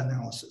that SEPA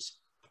analysis.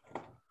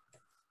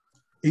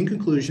 In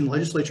conclusion, the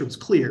legislature was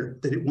clear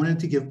that it wanted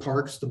to give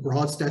parks the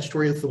broad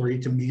statutory authority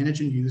to manage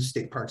and use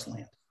state parks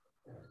land.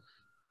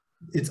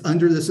 It's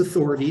under this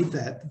authority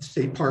that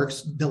state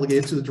parks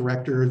delegated to the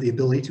director the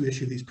ability to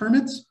issue these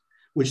permits,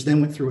 which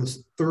then went through a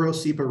thorough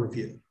SEPA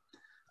review.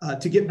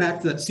 To get back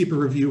to that SEPA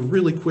review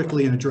really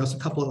quickly and address a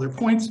couple other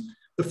points,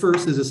 the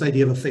first is this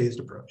idea of a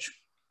phased approach.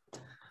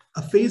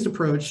 A phased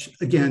approach,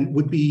 again,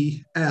 would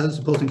be, as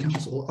opposing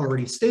counsel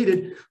already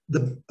stated,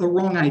 a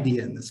wrong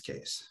idea in this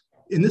case.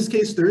 In this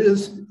case,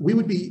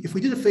 if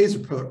we did a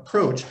phased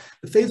approach,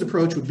 the phased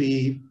approach would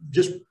be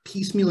just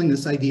piecemealing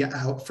this idea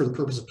out for the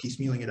purpose of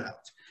piecemealing it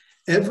out.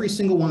 Every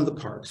single one of the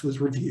parks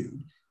was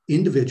reviewed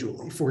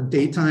individually for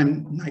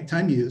daytime,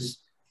 nighttime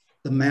use.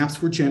 The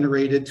maps were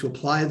generated to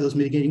apply those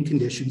mitigating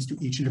conditions to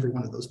each and every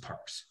one of those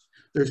parks.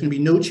 There's going to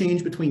be no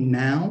change between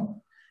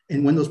now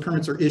and when those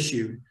permits are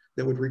issued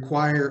that would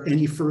require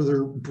any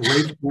further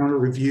breakdown or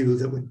review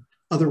that would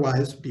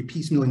otherwise be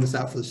piecemealing this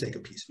out for the sake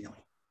of piecemealing.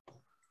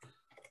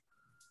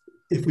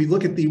 If we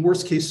look at the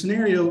worst case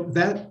scenario,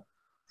 that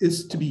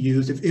is to be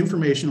used if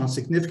information on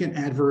significant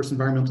adverse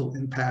environmental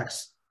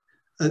impacts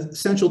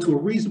essential to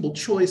a reasonable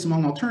choice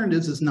among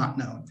alternatives is not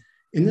known.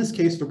 In this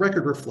case, the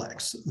record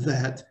reflects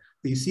that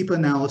the SEPA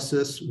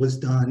analysis was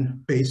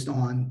done based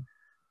on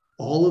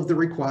all of the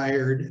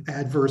required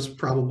adverse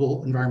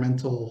probable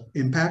environmental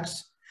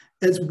impacts,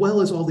 as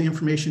well as all the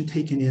information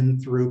taken in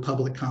through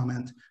public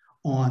comment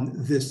on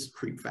this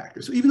creep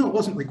factor. So even though it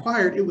wasn't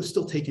required, it was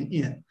still taken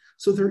in.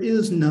 So there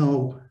is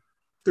no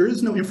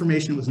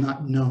information that was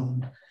not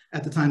known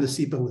at the time the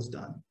SEPA was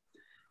done.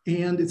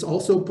 And it's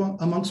also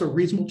amongst a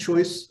reasonable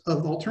choice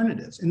of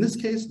alternatives. In this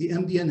case, the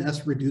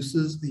MDNS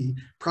reduces the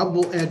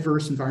probable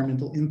adverse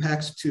environmental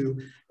impacts to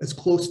as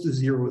close to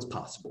zero as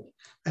possible.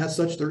 As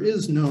such, there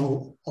is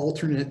no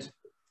alternate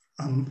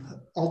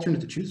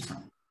to choose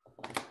from.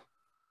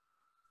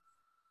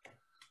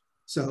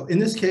 So in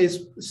this case,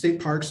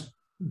 state parks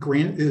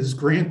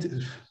delegates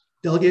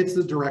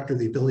to the director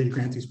the ability to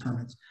grant these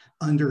permits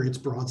under its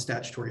broad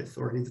statutory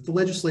authority that the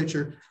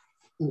legislature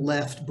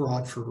left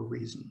broad for a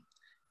reason.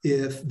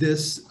 If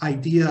this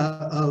idea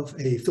of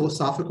a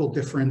philosophical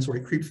difference or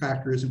a creep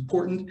factor is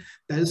important,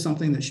 that is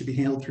something that should be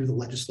handled through the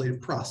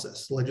legislative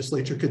process. The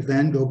legislature could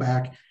then go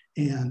back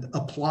and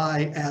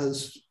apply,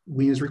 as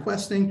WEAN is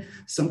requesting,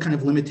 some kind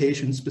of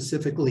limitation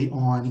specifically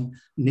on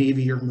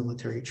Navy or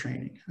military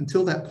training.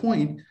 Until that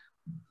point,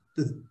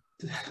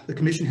 the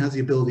commission has the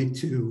ability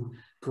to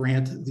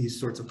grant these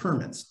sorts of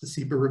permits. The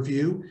SEPA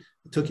review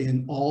took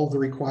in all the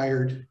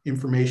required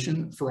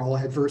information for all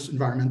adverse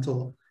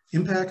environmental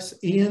impacts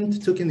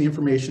and took in the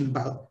information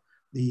about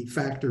the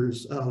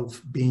factors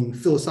of being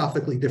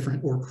philosophically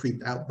different or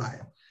creeped out by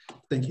it.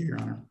 Thank you, Your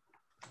Honor.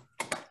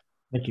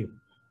 Thank you.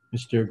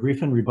 Mr.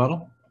 Griffin,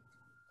 rebuttal?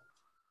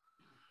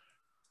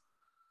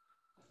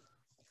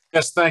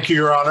 Yes, thank you,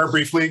 Your Honor.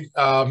 Briefly,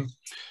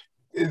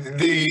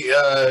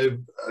 the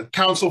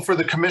counsel for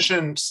the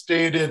commission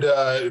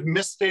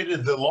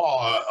misstated the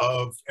law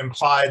of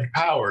implied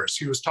powers.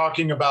 He was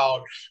talking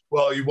about,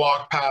 well, you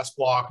walk past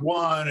block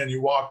 1 and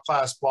you walk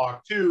past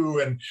block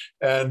 2,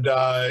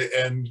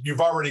 and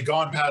you've already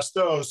gone past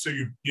those. So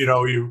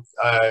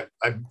I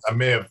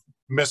may have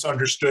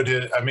misunderstood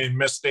it.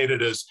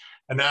 Misstated his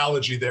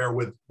analogy there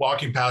with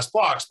walking past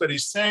blocks, but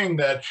he's saying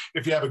that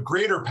if you have a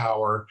greater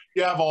power,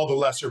 you have all the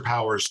lesser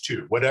powers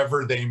too,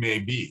 whatever they may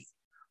be.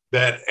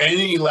 That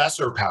any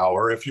lesser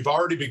power, if you've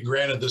already been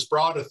granted this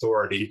broad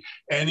authority,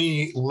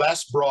 any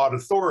less broad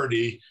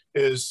authority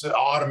is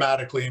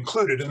automatically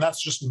included. And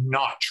that's just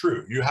not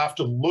true. You have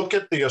to look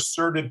at the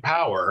asserted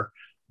power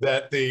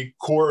that the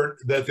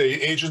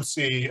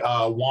agency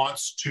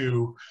wants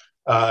to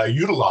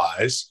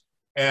utilize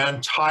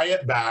and tie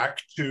it back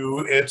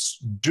to its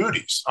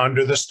duties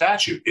under the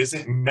statute. Is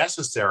it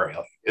necessarily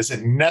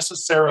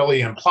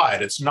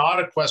implied? It's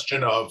not a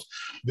question of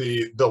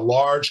the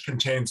large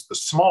contains the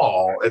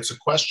small. It's a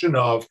question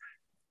of,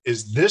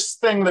 is this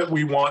thing that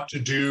we want to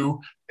do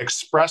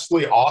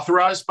expressly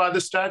authorized by the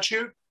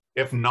statute?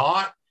 If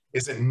not,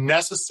 is it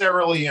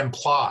necessarily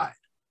implied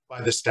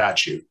by the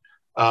statute?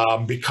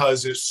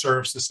 Because it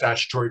serves the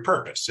statutory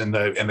purpose. In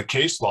the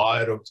case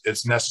law,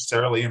 it's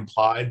necessarily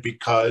implied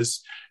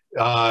because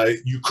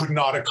you could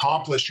not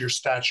accomplish your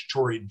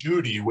statutory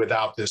duty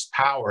without this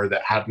power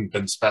that hadn't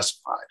been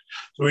specified.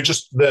 So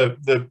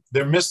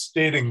they're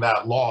misstating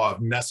that law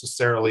of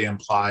necessarily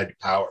implied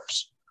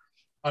powers.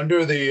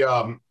 Under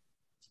the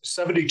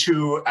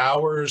 72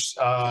 hours,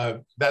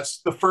 that's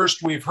the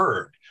first we've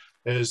heard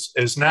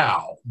is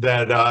now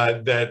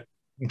that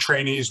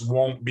trainees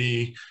won't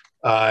be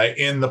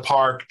in the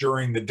park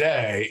during the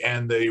day,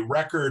 and the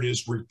record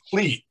is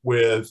replete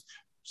with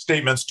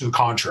statements to the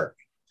contrary.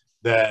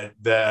 That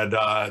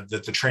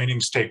the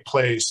trainings take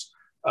place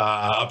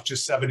up to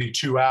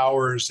 72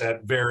 hours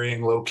at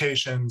varying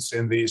locations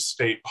in these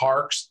state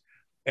parks,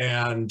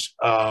 and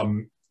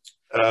I'm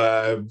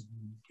not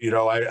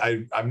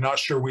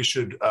sure we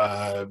should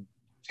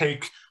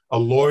take a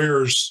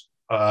lawyer's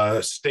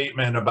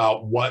statement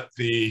about what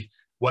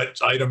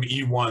item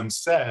E1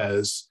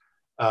 says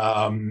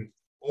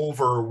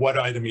over what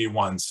item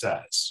E1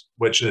 says,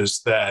 which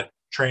is that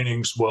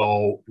trainings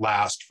will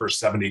last for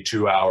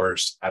 72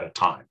 hours at a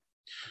time.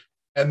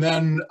 And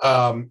then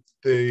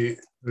Mr.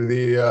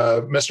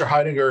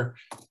 Heidinger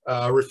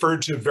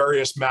referred to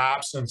various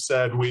maps and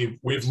said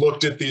we've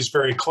looked at these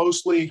very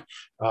closely.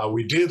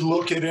 We did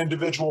look at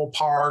individual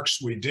parks.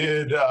 We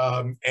did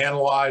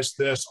analyze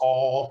this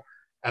all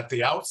at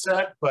the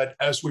outset, but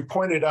as we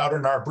pointed out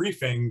in our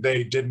briefing,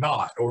 they did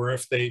not, or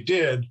if they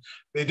did,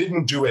 they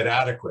didn't do it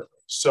adequately.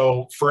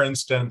 So, for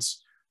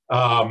instance,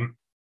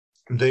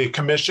 the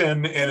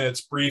commission in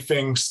its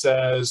briefing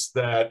says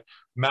that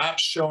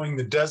maps showing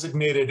the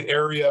designated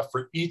area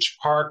for each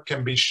park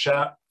can be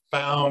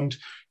found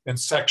in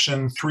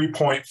section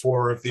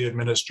 3.4 of the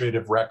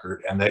administrative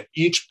record, and that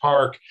each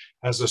park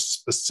has a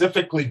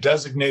specifically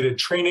designated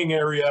training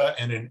area,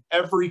 and in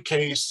every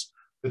case,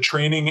 the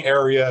training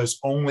area is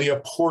only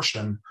a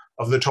portion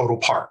of the total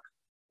park.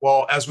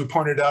 Well, as we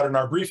pointed out in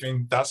our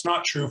briefing, that's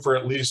not true for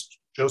at least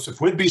Joseph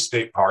Whidbey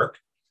State Park.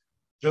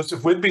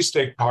 Joseph Whidbey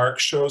State Park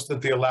shows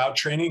that the allowed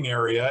training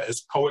area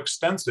is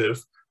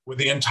coextensive with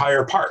the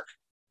entire park.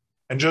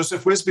 And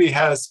Joseph Whidbey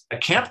has a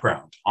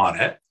campground on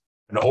it,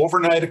 an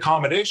overnight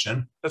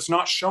accommodation that's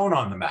not shown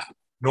on the map,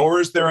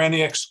 nor is there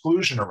any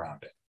exclusion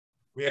around it.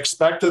 We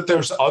expect that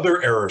there's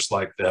other errors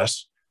like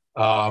this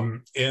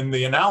in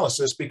the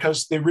analysis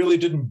because they really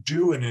didn't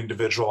do an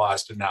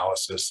individualized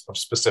analysis of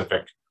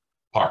specific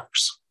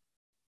parks.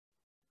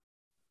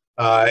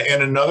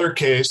 In another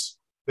case,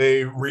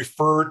 they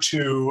refer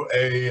to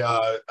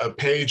a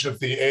page of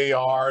the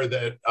AR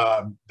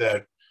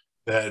that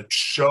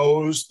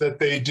shows that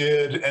they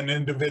did an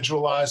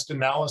individualized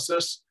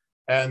analysis,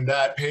 and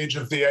that page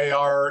of the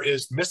AR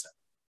is missing.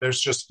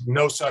 There's just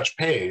no such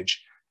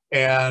page.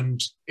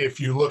 And if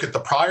you look at the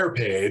prior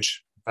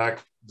page, in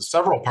fact, the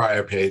several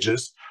prior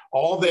pages,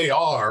 all they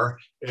are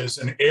is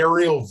an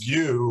aerial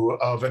view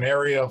of an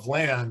area of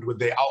land with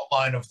the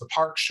outline of the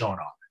park shown on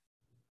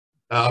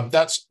it.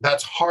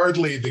 That's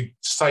hardly the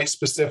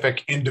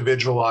site-specific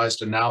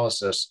individualized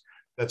analysis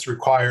that's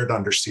required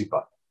under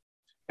SEPA.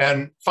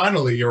 And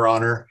finally, Your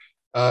Honor,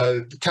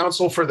 the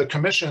counsel for the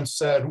commission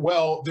said,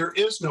 well, there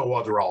is no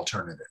other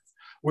alternative.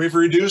 we've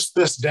reduced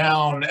this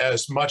down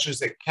as much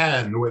as it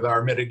can with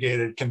our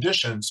mitigated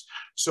conditions.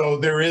 So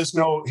there is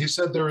no, he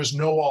said there is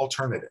no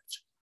alternative.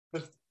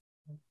 But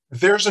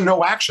there's a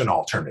no action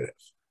alternative.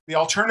 The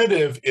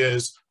alternative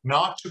is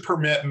not to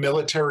permit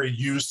military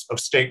use of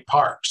state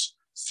parks,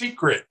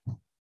 secret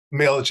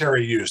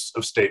military use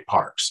of state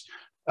parks.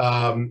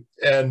 The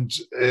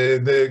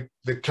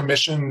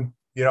commission,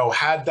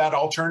 had that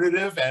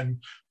alternative, and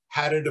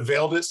had it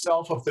availed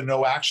itself of the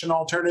no action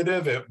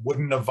alternative, it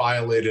wouldn't have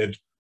violated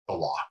the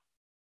law.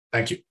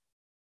 Thank you.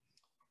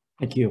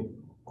 Thank you.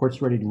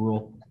 Court's ready to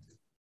rule.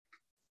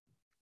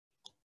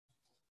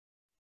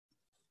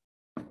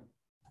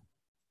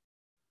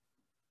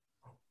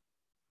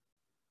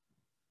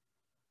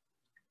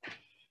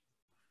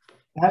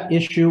 That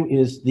issue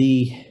is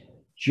the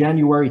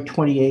January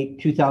 28,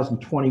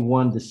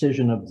 2021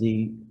 decision of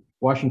the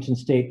Washington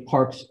State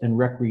Parks and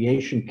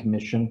Recreation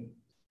Commission,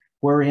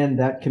 wherein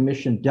that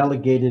commission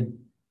delegated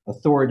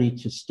authority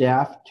to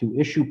staff to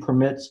issue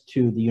permits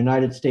to the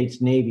United States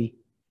Navy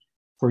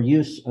for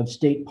use of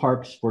state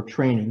parks for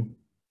training,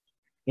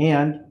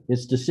 and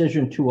its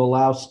decision to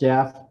allow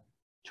staff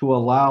to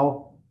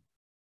allow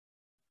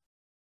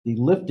the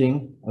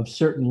lifting of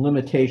certain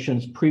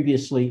limitations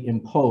previously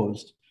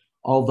imposed,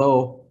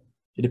 although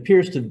it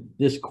appears to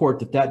this court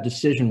that that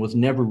decision was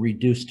never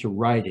reduced to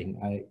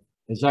writing.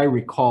 As I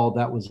recall,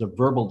 that was a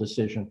verbal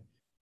decision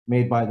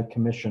made by the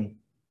commission.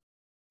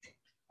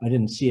 I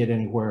didn't see it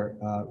anywhere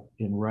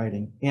in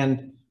writing.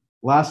 And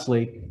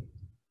lastly,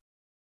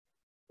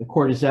 the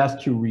court is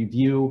asked to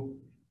review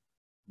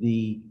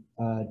the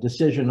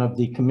decision of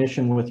the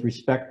commission with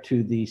respect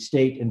to the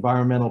State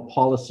Environmental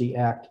Policy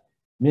Act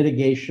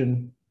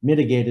mitigated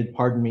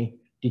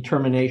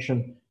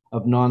determination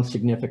of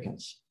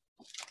non-significance.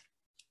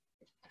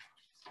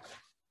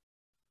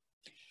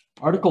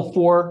 Article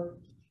 4,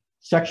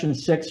 Section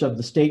 6 of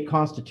the state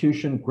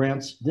constitution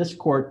grants this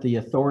court the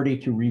authority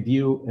to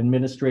review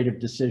administrative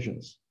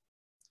decisions.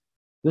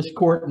 This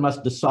court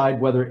must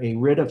decide whether a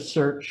writ of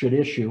cert should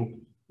issue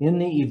in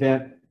the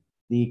event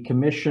the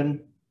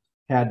commission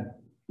had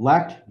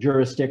lacked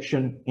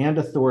jurisdiction and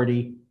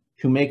authority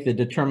to make the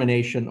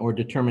determination or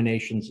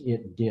determinations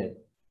it did.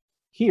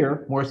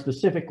 Here, more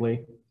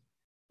specifically,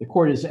 the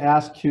court is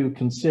asked to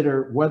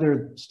consider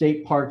whether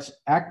state parks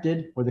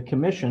acted or the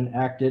commission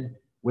acted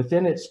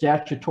within its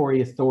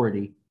statutory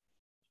authority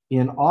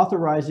in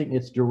authorizing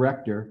its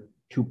director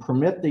to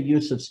permit the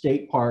use of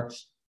state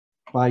parks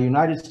by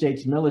United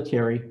States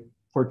military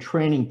for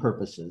training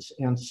purposes.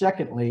 And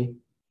secondly,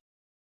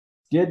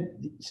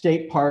 did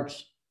state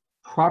parks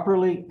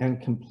properly and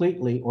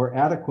completely or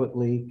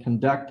adequately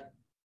conduct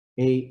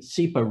a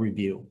SEPA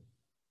review?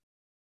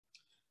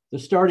 The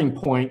starting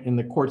point in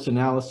the court's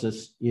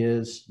analysis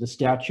is the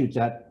statutes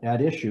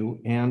at issue,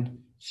 and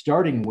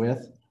starting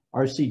with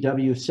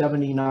RCW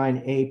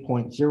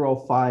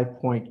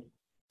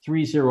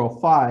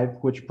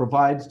 79A.05.305, which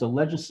provides the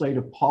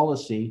legislative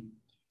policy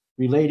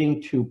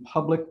relating to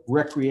public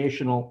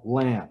recreational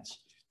lands.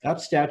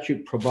 That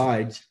statute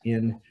provides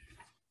in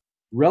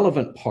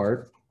relevant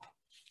part,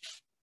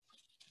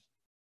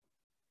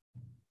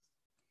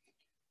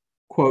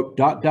 quote, ...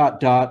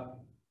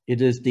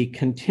 It is the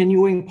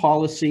continuing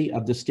policy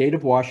of the state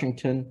of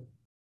Washington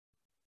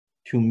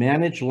to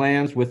manage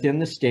lands within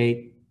the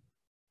state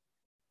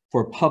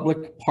for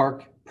public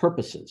park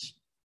purposes.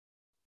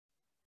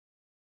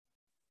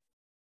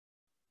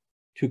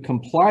 To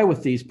comply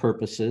with these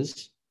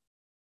purposes,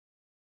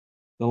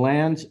 the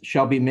lands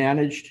shall be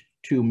managed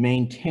to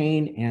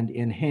maintain and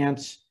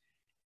enhance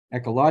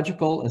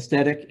ecological,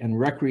 aesthetic, and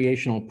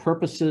recreational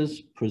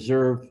purposes,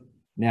 preserve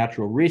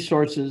natural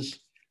resources,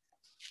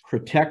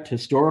 protect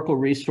historical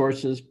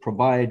resources,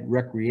 provide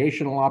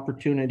recreational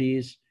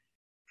opportunities,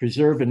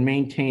 preserve and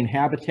maintain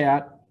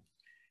habitat,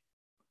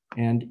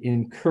 and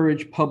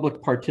encourage public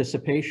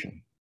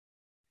participation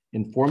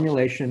in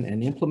formulation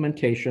and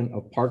implementation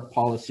of park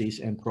policies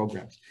and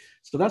programs.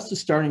 So that's the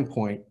starting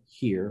point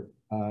here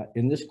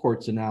in this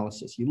court's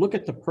analysis. You look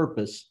at the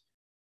purpose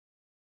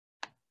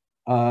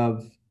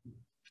of,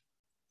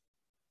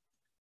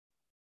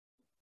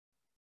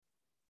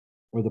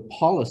 or the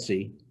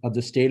policy of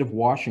the state of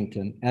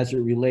Washington as it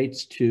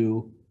relates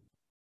to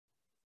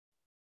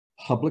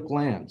public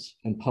lands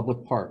and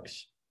public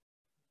parks.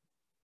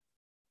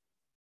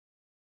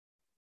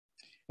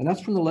 And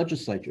that's from the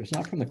legislature, it's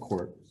not from the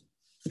court.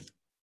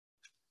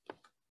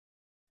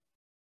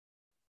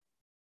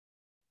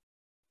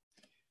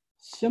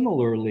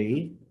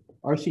 Similarly,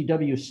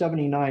 RCW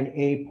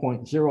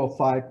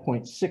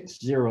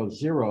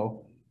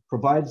 79A.05.600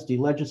 provides the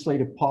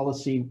legislative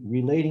policy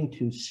relating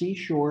to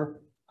seashore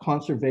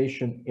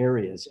conservation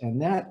areas,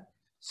 and that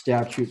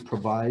statute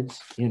provides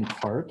in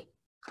part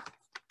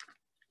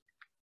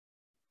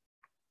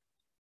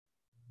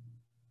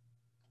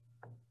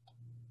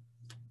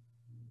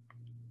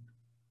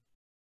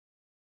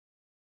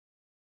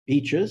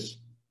beaches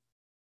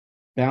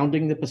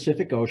bounding the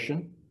Pacific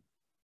Ocean,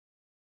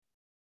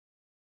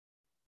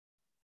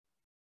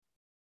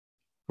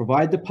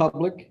 provide the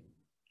public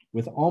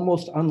with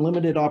almost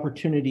unlimited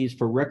opportunities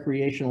for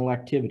recreational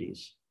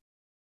activities.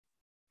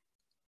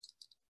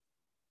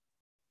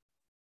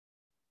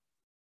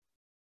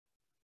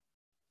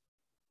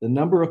 The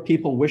number of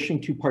people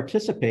wishing to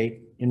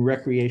participate in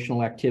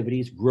recreational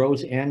activities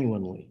grows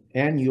annually.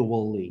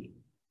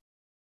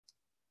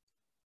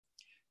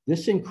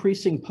 This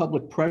increasing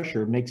public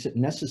pressure makes it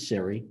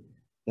necessary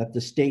that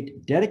the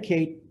state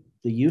dedicate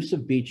the use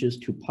of beaches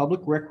to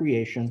public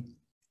recreation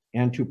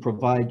and to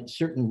provide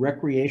certain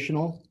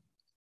recreational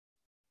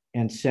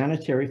and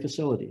sanitary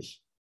facilities.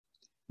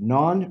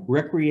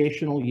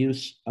 Non-recreational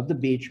use of the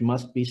beach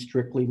must be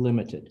strictly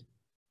limited.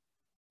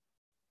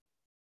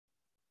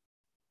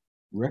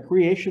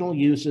 Recreational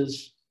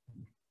uses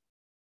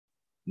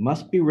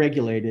must be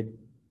regulated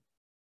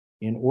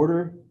in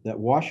order that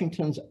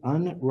Washington's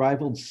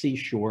unrivaled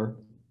seashore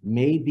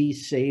may be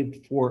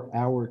saved for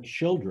our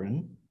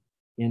children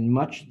in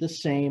much the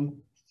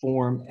same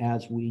form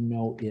as we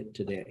know it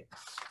today.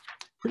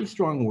 Pretty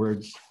strong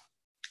words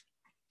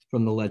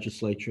from the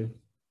legislature.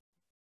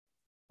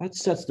 That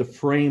sets the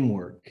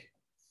framework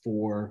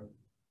for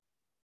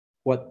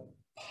what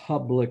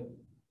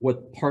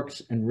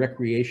Parks and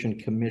Recreation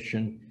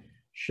Commission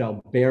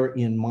shall bear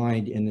in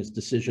mind in its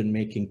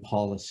decision-making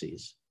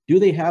policies. Do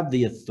they have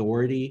the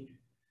authority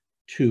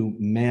to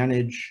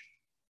manage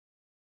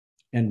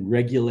and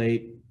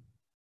regulate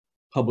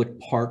public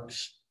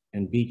parks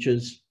and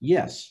beaches?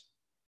 Yes.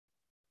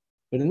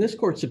 But in this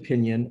court's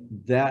opinion,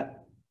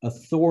 that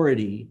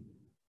authority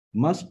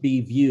must be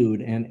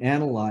viewed and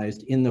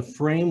analyzed in the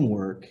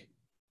framework,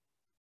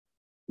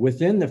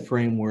 within the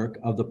framework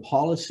of the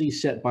policy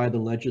set by the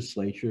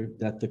legislature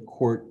that the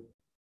court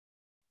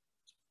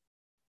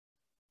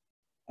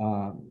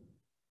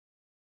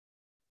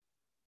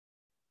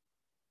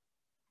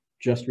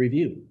just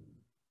reviewed.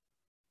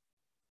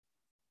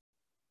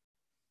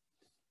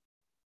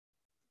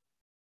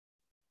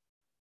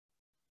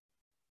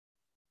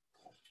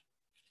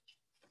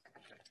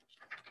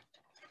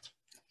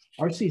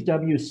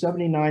 RCW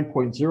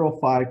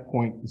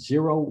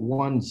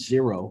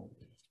 79.05.010,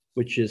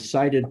 which is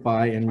cited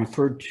by and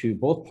referred to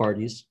both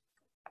parties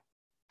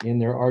in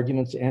their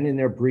arguments and in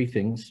their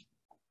briefings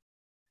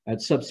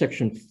at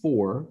subsection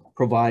 4,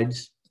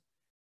 provides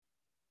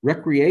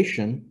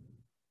recreation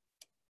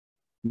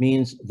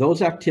means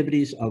those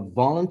activities of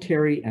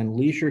voluntary and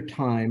leisure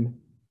time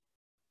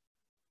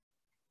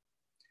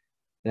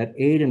that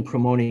aid in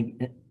promoting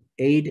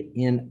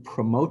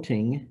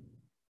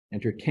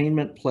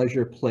entertainment,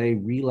 pleasure, play,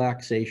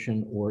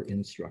 relaxation, or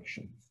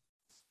instruction.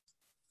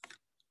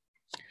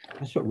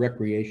 That's what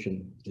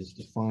recreation is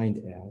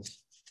defined as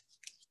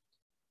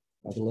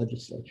by the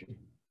legislature.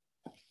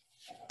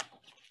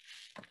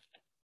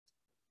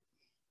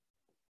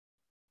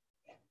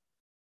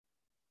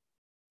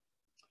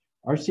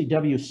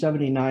 RCW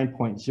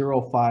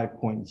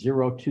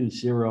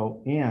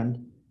 79.05.020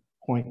 and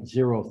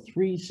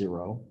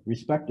 .030,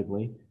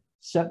 respectively,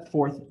 set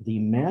forth the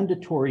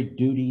mandatory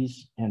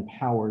duties and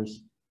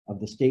powers of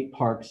the State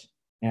Parks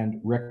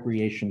and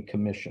Recreation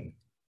Commission.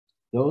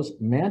 Those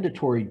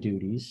mandatory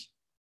duties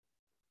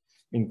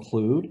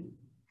include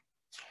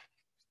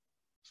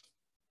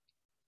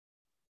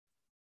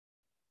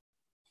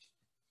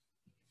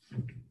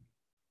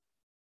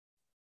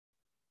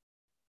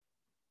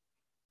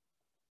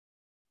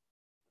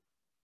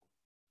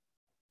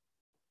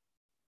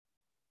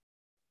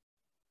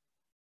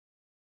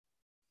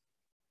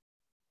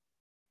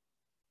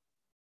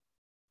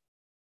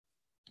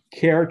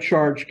care,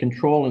 charge,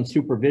 control, and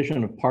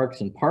supervision of parks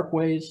and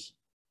parkways,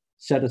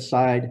 set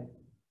aside.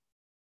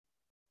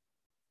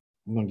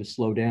 I'm going to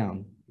slow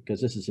down because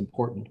this is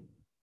important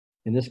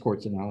in this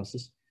court's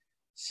analysis.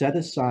 Set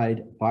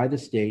aside by the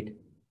state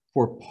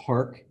for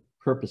park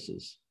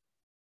purposes.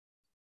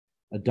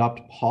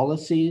 Adopt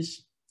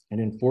policies and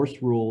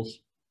enforce rules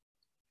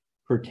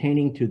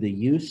pertaining to the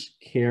use,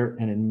 care,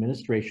 and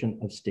administration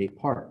of state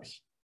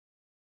parks.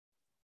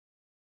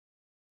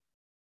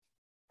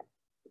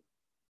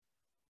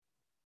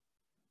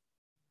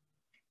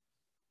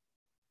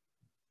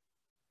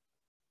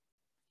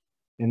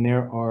 And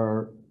there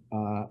are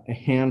a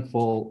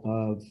handful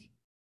of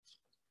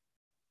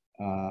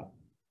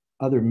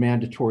other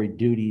mandatory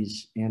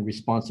duties and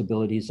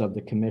responsibilities of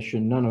the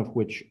commission, none of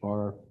which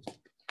are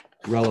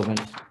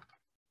relevant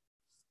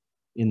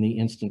in the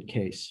instant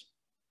case.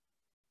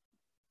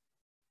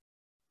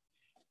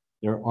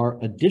 There are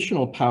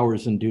additional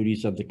powers and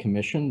duties of the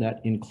commission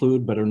that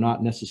include but are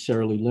not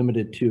necessarily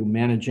limited to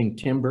managing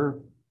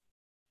timber,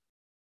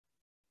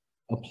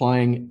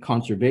 applying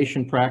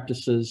conservation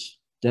practices,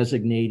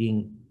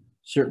 designating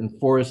certain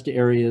forest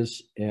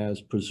areas as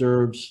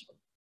preserves,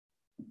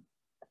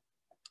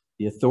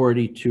 the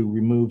authority to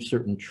remove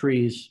certain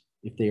trees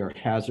if they are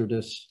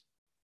hazardous,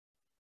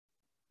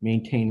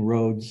 maintain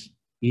roads,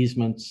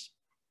 easements,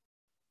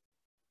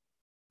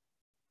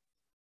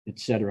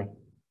 etc.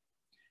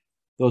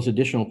 Those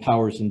additional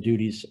powers and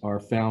duties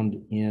are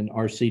found in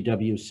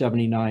RCW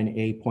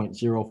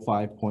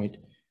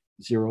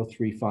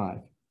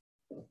 79A.05.035.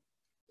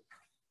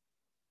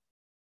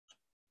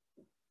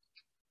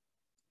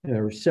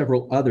 There are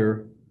several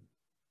other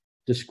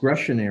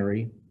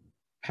discretionary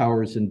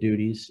powers and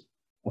duties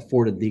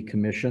afforded the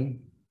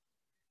commission,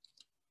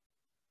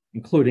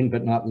 including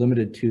but not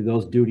limited to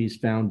those duties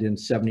found in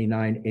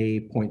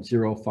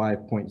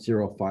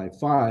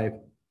 79A.05.055,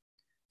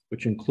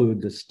 which include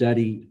the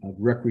study of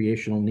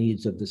recreational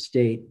needs of the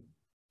state,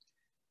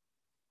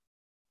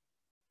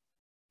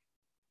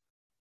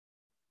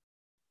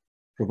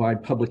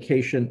 provide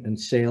publication and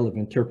sale of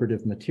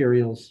interpretive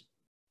materials,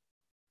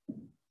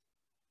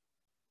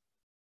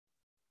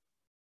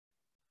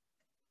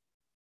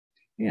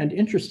 and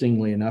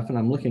interestingly enough, and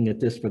I'm looking at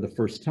this for the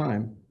first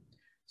time,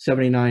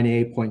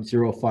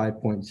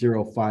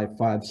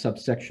 79A.05.055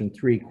 subsection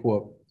 3,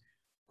 quote,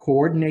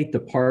 coordinate the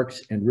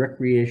parks and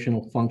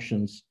recreational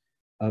functions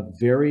of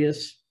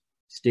various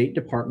state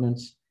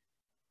departments,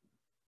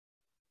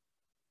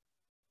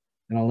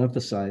 and I'll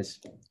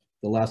emphasize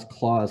the last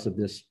clause of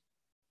this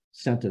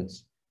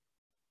sentence,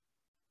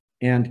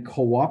 and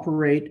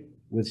cooperate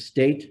with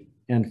state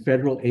and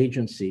federal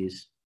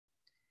agencies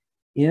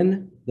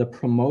in the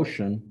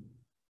promotion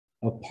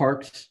of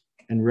parks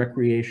and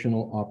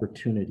recreational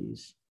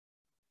opportunities.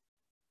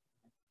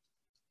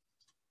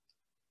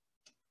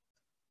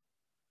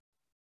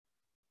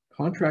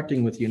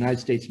 Contracting with the United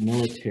States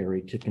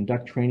military to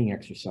conduct training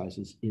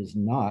exercises is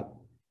not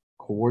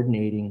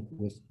coordinating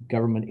with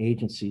government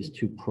agencies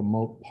to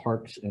promote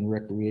parks and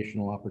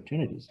recreational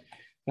opportunities.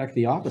 In fact,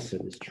 the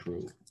opposite is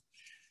true.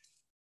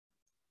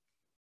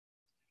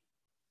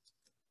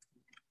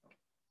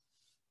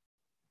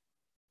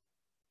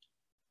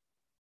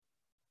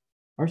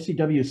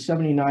 RCW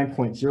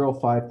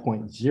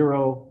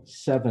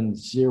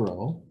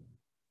 79.05.070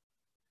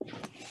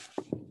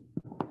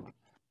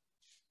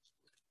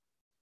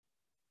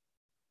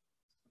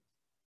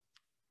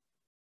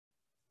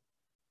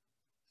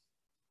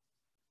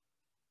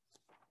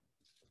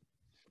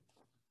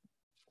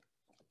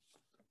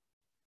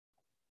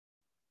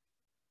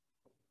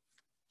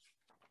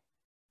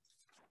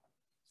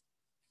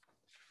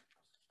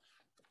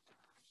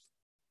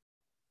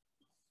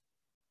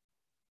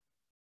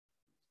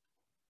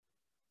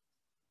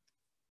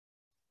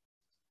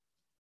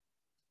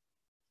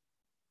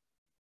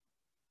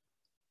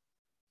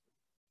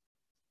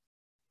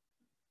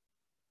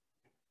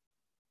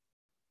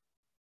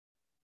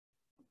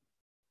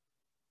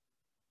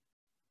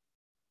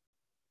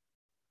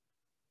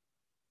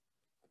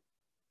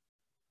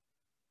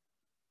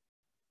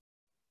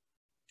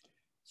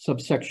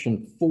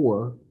 Subsection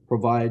 4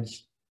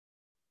 provides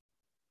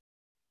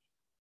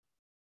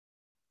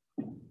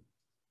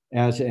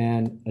as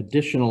an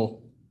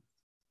additional,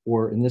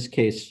 or in this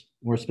case,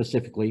 more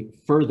specifically,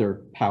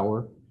 further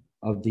power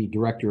of the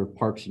Director of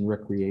Parks and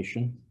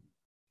Recreation,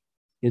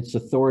 its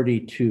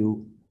authority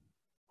to,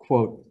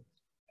 quote,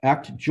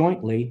 act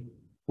jointly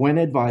when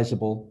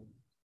advisable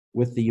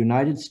with the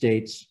United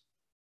States, ...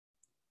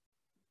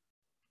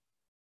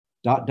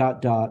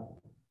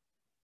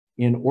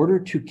 in order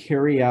to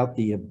carry out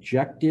the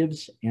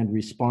objectives and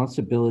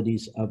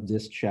responsibilities of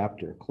this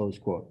chapter, close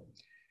quote.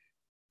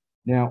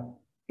 Now,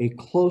 a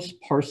close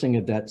parsing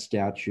of that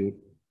statute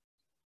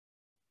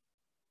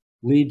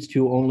leads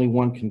to only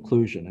one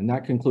conclusion, and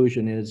that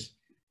conclusion is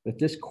that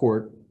this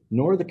court,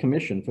 nor the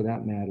commission for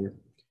that matter,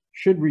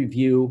 should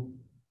review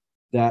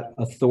that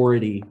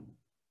authority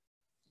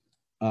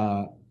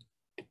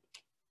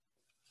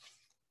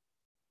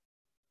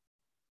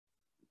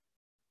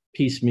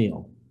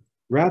piecemeal.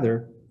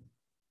 Rather,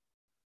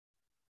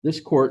 this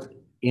court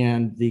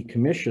and the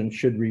commission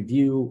should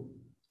review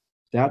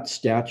that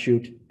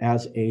statute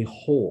as a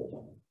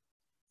whole.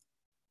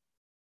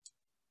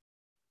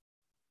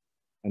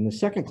 And the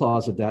second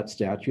clause of that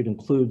statute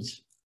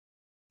includes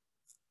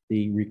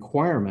the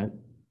requirement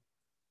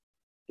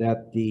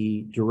that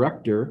the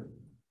director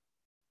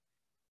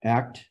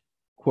act,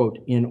 quote,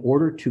 in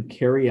order to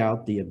carry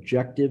out the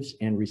objectives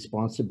and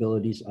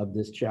responsibilities of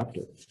this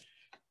chapter,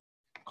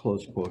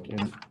 close quote.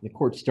 And the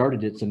court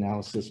started its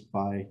analysis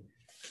by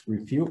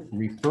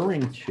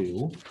referring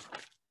to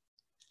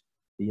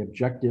the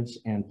objectives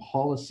and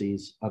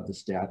policies of the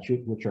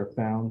statute, which are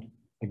found,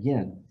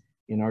 again,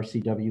 in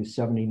RCW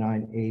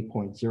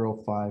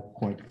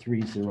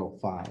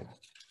 79A.05.305.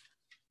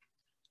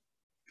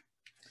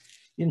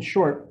 In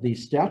short, the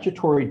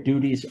statutory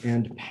duties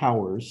and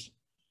powers,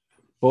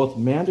 both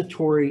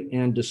mandatory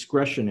and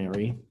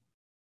discretionary,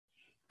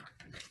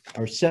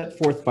 are set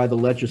forth by the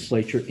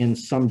legislature in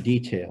some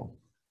detail.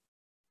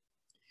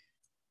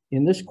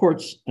 In this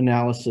court's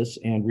analysis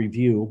and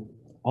review,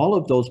 all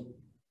of those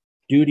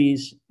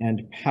duties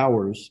and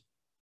powers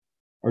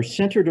are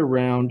centered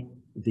around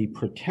the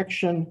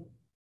protection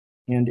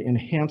and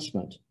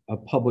enhancement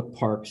of public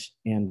parks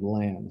and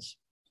lands.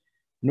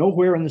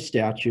 Nowhere in the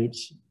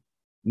statutes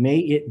may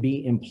it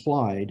be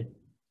implied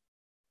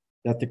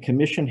that the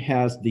commission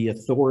has the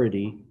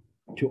authority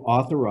to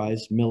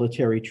authorize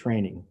military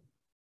training.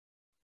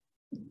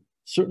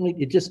 Certainly,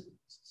 it just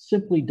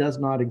simply does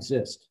not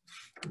exist.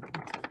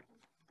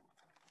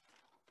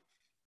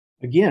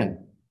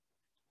 Again,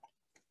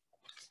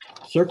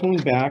 circling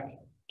back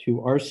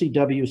to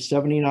RCW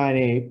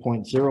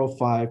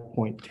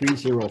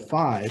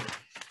 79A.05.305,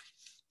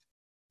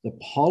 the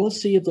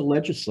policy of the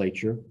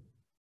legislature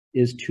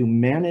is to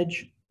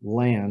manage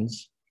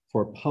lands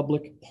for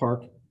public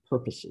park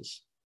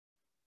purposes.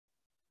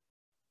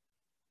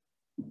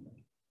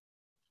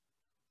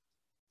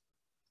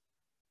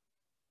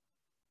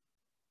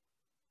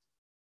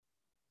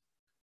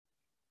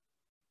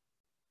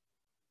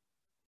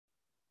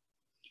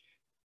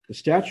 The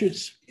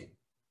statutes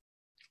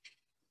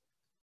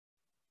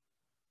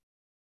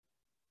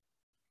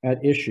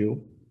at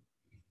issue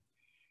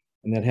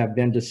and that have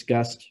been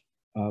discussed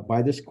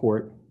by this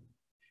court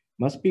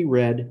must be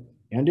read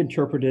and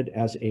interpreted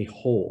as a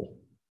whole,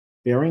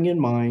 bearing in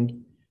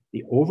mind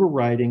the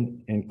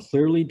overriding and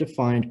clearly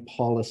defined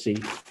policy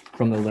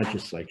from the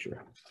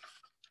legislature.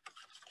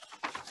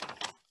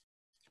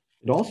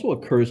 It also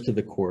occurs to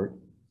the court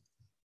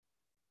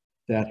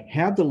that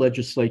had the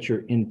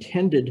legislature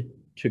intended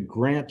to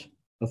grant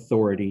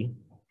authority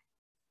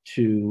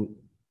to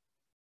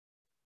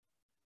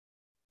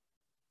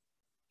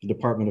the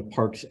Department of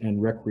Parks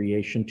and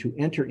Recreation to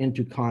enter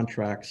into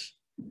contracts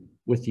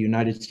with the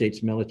United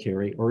States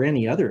military or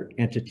any other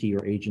entity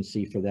or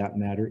agency for that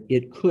matter,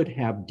 it could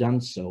have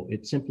done so.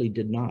 It simply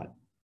did not.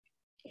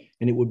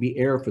 And it would be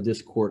error for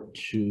this court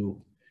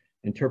to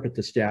interpret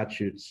the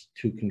statutes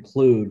to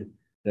conclude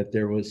that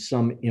there was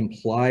some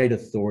implied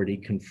authority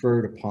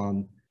conferred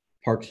upon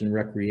Parks and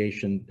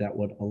Recreation that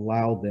would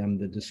allow them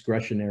the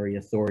discretionary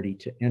authority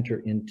to enter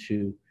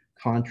into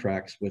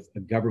contracts with a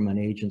government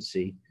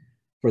agency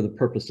for the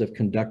purpose of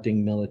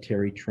conducting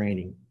military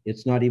training.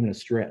 It's not even a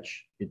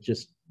stretch. It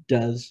just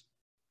does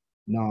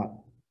not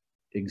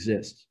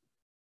exist,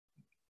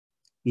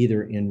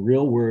 either in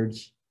real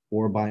words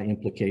or by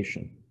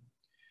implication.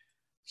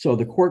 So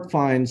the court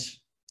finds,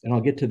 and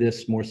I'll get to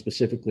this more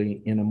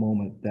specifically in a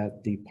moment,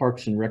 that the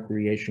Parks and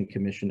Recreation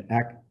Commission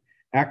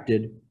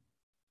acted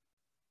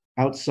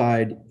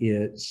outside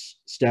its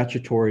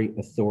statutory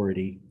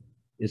authority.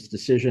 Its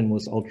decision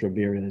was ultra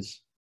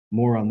vires.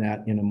 More on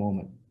that in a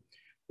moment.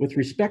 With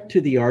respect to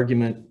the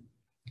argument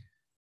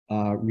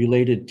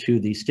related to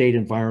the State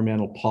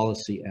Environmental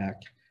Policy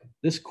Act,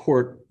 this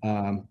court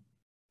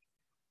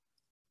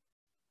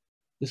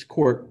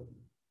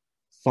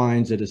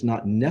finds it is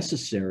not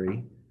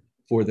necessary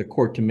for the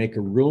court to make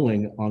a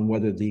ruling on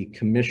whether the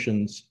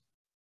commission's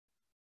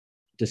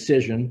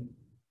decision,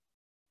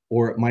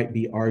 or it might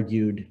be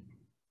argued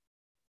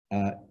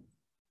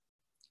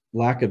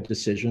lack of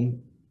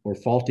decision or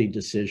faulty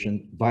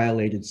decision,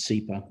 violated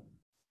SEPA.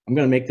 I'm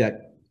going to make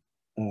that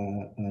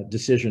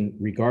decision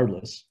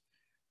regardless.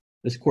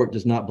 This court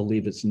does not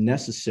believe it's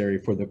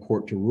necessary for the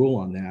court to rule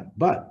on that,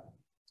 but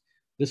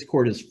this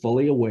court is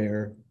fully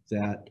aware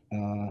that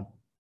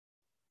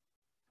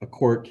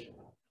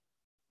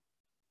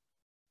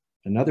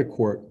another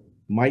court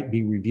might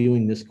be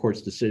reviewing this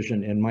court's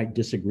decision and might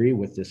disagree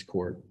with this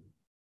court.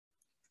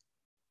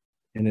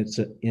 And it's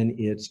in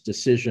its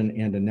decision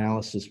and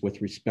analysis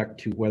with respect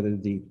to whether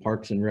the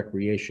Parks and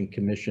Recreation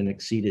Commission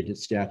exceeded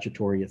its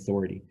statutory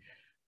authority.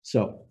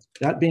 So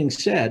that being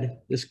said,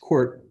 this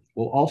court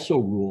will also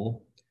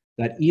rule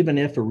that even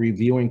if a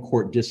reviewing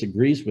court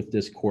disagrees with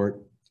this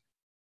court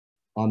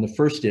on the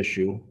first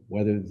issue,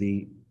 whether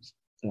the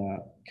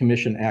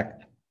commission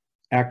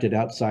acted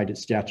outside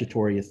its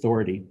statutory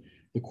authority,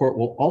 the court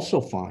will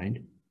also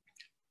find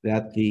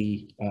that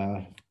the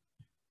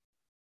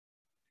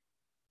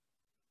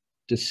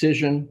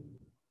decision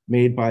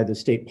made by the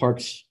State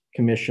Parks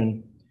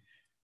Commission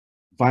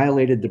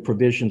violated the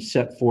provisions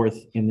set forth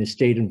in the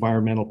State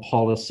Environmental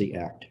Policy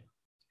Act.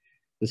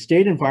 The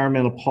State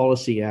Environmental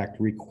Policy Act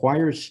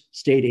requires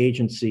state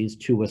agencies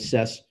to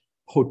assess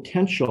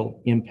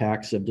potential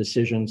impacts of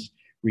decisions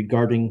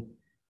regarding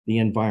the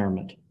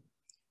environment.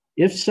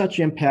 If such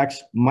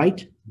impacts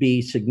might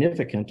be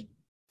significant,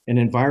 an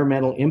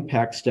environmental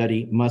impact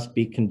study must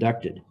be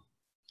conducted.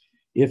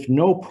 If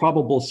no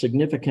probable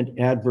significant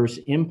adverse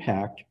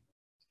impact,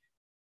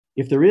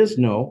 if there is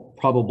no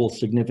probable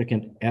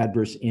significant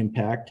adverse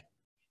impact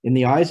in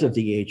the eyes of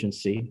the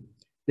agency,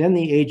 then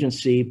the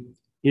agency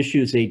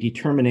issues a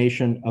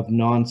determination of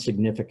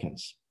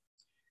non-significance.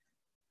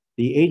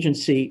 The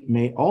agency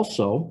may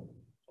also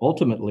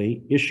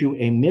ultimately issue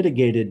a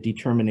mitigated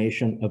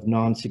determination of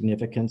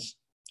non-significance,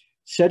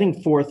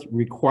 setting forth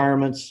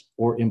requirements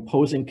or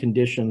imposing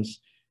conditions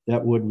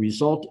that would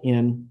result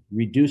in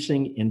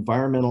reducing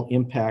environmental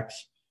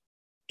impacts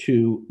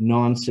to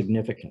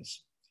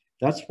non-significance.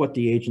 That's what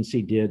the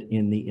agency did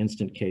in the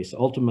instant case.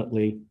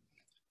 Ultimately,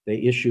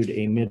 they issued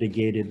a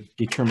mitigated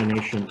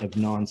determination of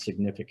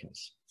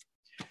non-significance.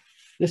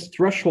 This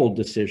threshold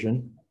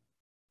decision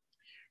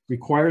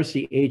requires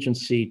the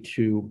agency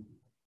to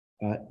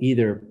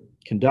either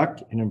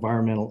conduct an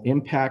environmental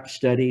impact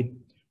study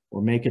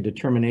or make a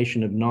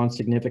determination of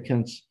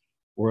non-significance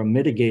or a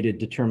mitigated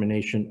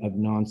determination of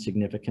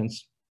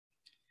non-significance.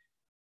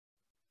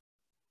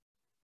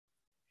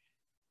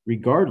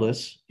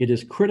 Regardless, it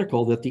is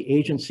critical that the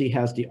agency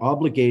has the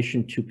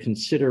obligation to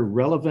consider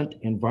relevant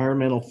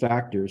environmental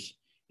factors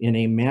in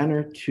a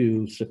manner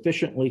to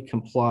sufficiently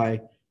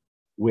comply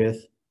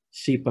with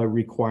SEPA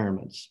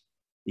requirements.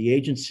 The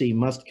agency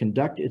must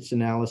conduct its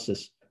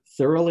analysis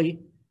thoroughly,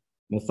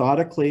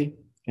 methodically,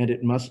 and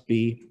it must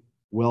be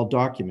well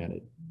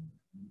documented.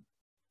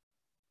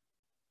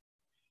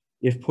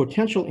 If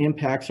potential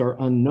impacts are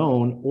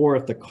unknown, or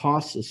if the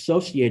costs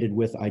associated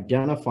with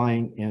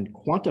identifying and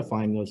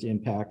quantifying those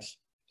impacts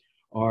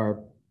are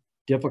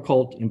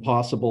difficult,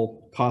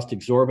 impossible, cost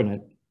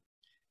exorbitant,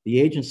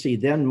 the agency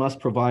then must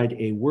provide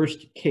a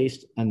worst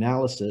case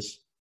analysis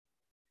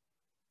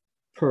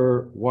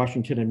per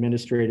Washington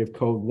Administrative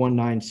Code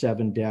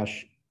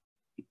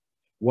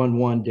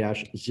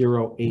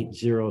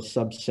 197-11-080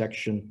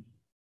 subsection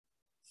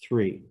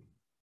 3.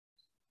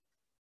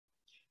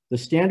 The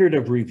standard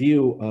of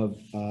review of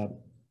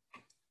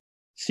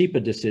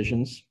SEPA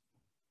decisions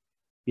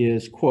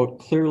is, quote,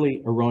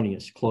 clearly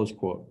erroneous, close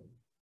quote.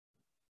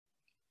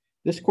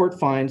 This court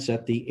finds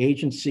that the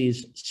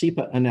agency's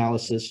SEPA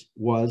analysis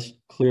was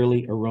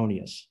clearly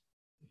erroneous.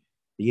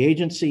 The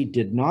agency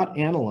did not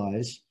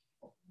analyze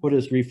what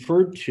is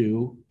referred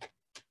to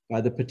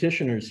by the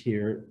petitioners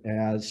here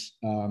as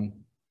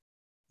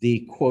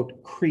the,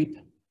 quote, creep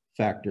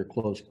factor,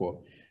 close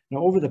quote. Now,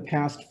 over the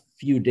past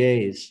few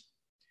days,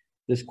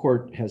 this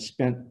court has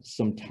spent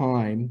some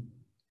time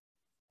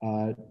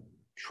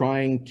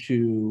trying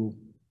to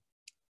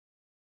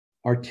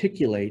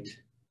articulate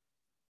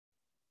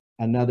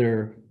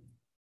another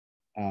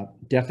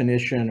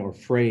definition or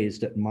phrase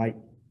that might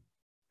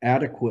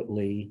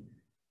adequately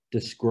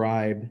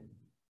describe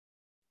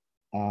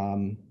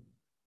the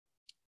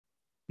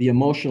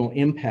emotional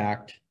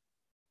impact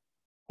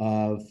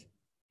of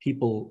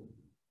people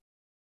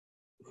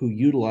who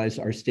utilize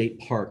our state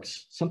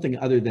parks, something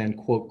other than,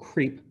 quote,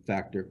 creep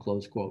factor,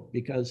 close quote,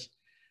 because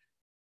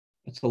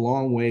it's a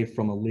long way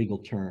from a legal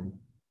term.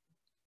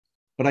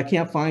 But I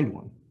can't find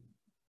one.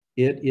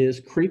 It is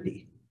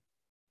creepy.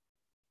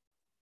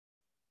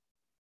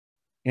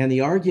 And the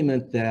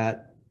argument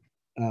that,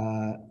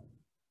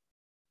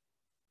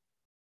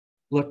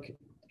 look,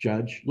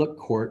 judge, look,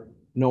 court,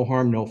 no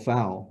harm, no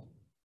foul,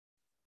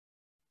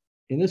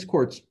 in this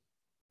court's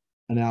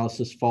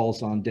analysis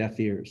falls on deaf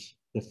ears.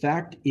 The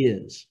fact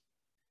is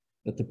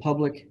that the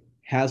public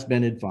has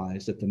been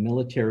advised that the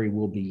military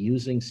will be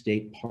using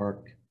state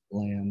park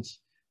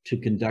lands to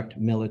conduct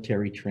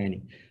military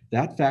training.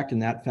 That fact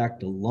and that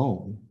fact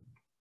alone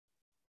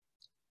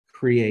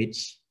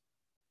creates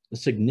a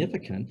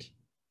significant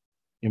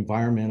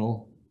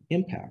environmental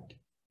impact.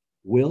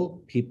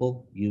 Will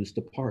people use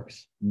the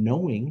parks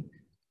knowing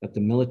that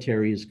the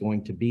military is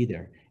going to be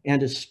there?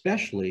 And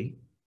especially,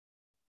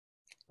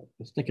 I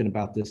was thinking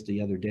about this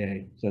the other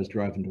day as I was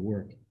driving to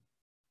work,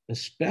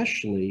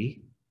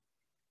 especially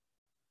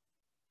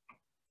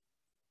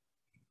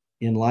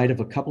in light of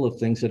a couple of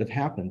things that have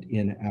happened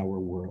in our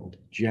world.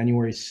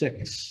 January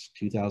 6,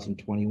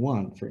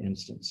 2021, for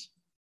instance.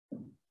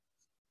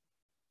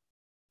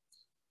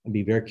 I'll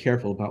be very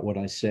careful about what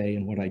I say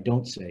and what I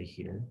don't say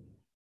here,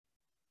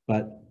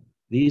 but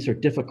these are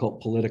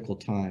difficult political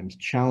times,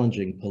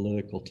 challenging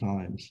political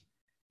times.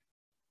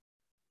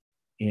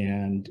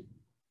 And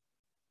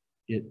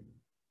it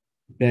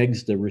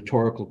begs the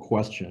rhetorical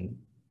question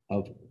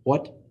of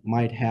what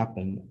might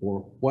happen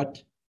or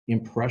what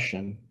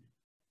impression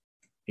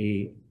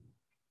a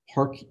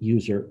park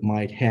user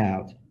might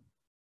have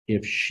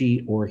if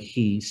she or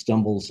he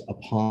stumbles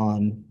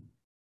upon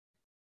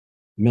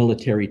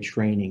military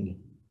training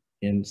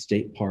in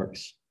state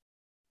parks.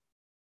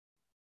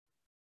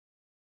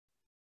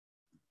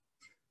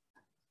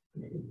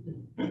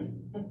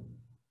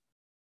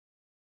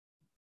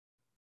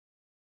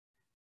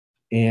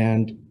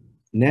 And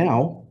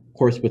now, of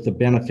course, with the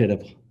benefit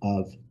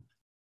of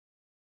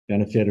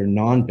benefit or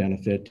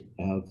non-benefit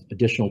of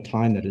additional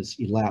time that has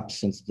elapsed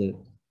since the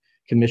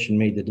commission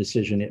made the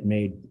decision it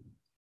made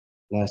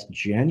last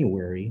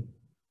January,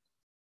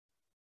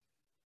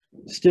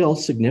 still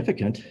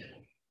significant.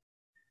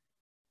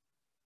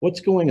 What's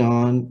going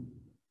on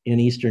in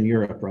Eastern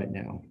Europe right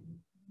now,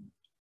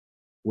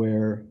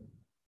 where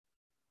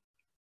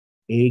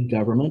a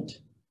government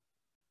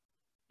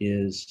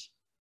is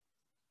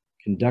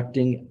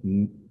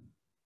conducting,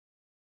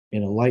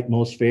 in a light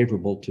most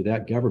favorable to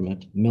that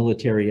government,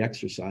 military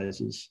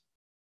exercises,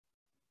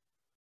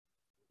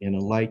 in a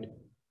light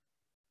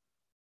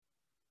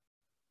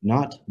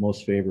not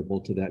most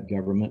favorable to that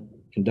government,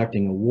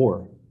 conducting a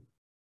war.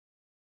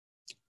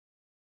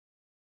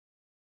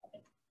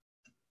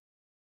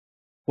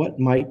 What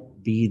might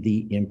be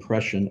the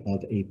impression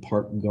of a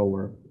park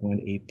goer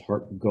when a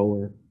park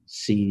goer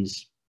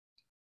sees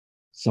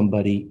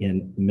somebody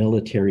in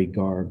military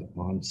garb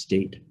on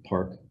state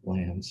park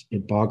lands?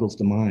 It boggles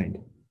the mind,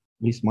 at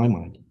least my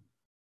mind.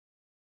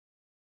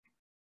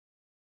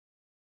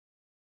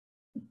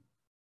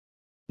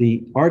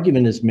 The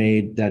argument is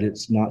made that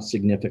it's not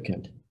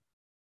significant,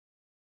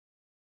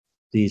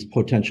 these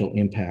potential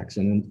impacts,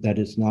 and that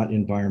it's not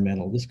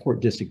environmental. This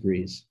court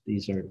disagrees.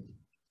 These are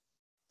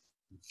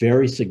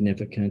very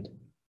significant.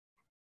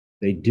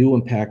 They do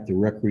impact the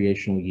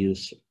recreational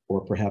use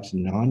or perhaps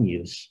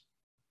non-use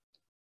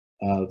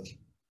of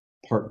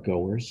park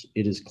goers.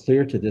 It is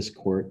clear to this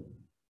court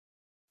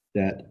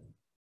that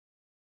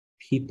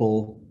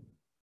people,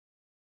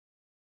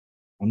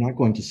 I'm not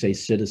going to say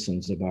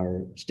citizens of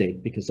our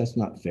state because that's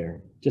not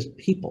fair, just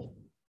people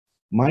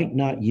might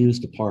not use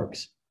the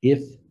parks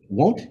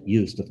won't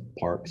use the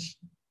parks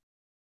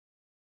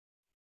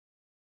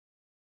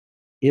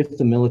if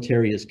the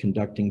military is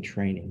conducting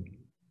training.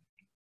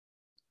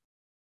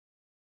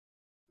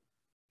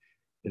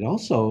 It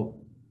also,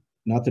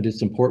 not that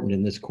it's important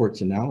in this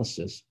court's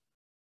analysis,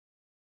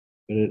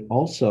 but it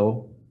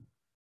also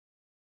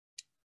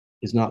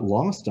is not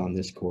lost on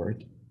this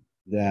court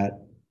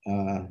that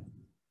I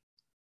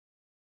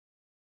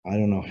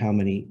don't know how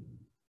many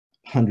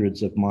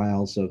hundreds of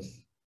miles of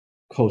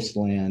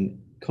coastland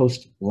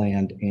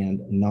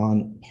and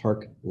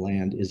non-park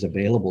land is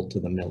available to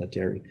the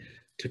military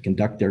to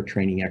conduct their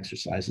training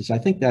exercises. I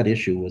think that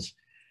issue was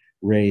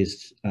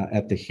raised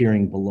at the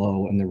hearing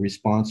below, and the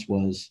response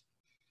was,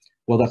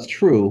 well, that's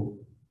true,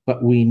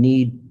 but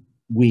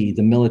the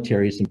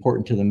military, it's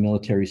important to the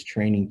military's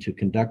training to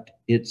conduct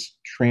its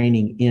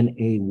training in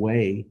a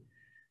way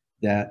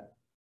that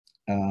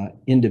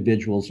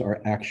individuals are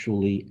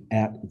actually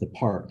at the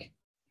park.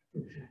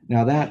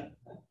 Now that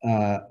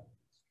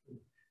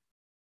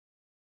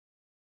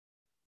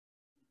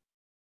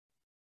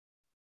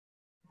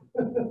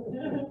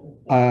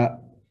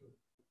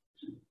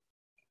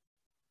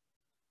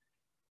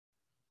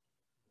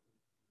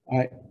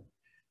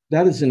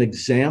that is an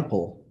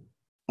example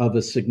of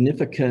a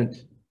significant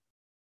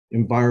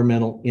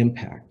environmental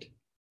impact.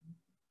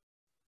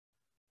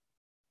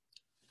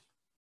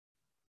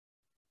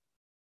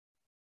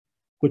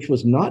 Which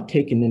was not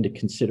taken into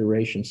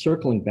consideration,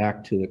 circling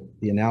back to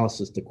the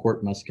analysis the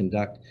court must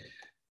conduct.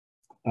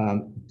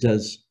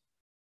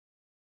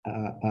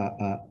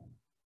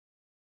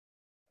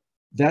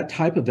 That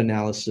type of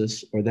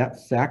analysis, or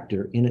that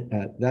factor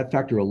that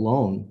factor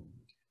alone,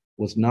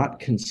 was not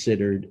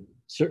considered,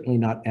 certainly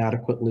not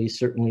adequately,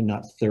 certainly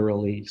not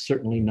thoroughly,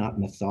 certainly not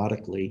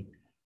methodically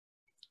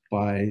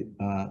by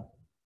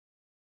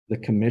the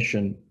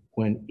commission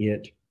when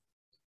it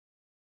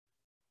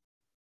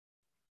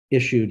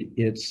issued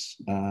its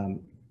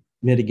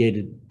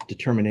mitigated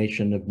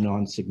determination of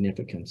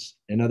non-significance.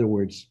 In other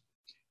words,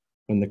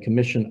 when the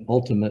commission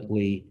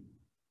ultimately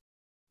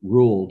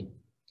ruled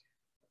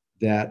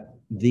that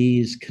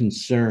these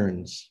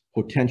concerns,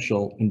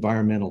 potential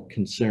environmental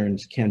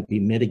concerns, can be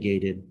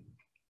mitigated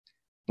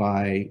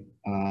by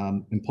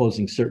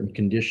imposing certain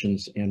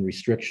conditions and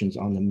restrictions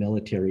on the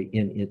military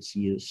in its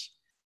use.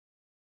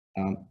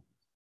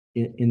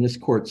 In this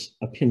court's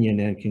opinion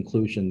and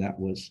conclusion,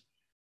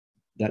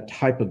 that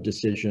type of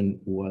decision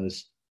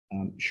was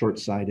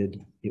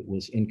short-sighted. It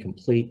was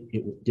incomplete.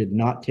 It did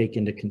not take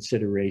into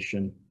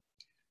consideration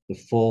the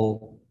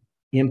full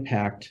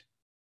impact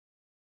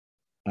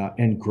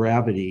and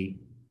gravity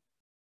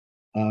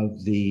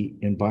of the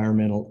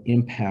environmental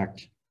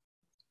impact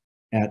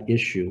at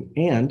issue.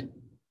 And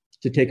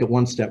to take it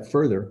one step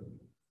further,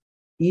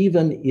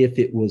 even if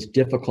it was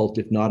difficult,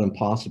 if not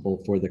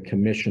impossible, for the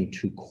commission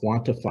to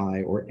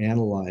quantify or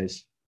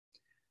analyze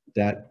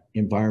that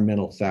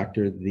environmental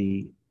factor,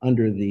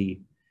 under the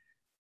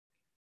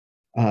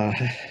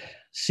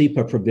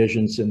SEPA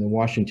provisions in the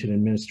Washington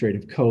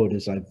Administrative Code,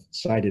 as I've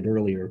cited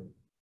earlier,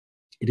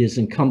 it is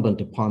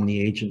incumbent upon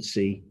the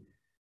agency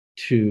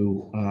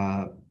to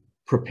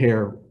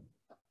prepare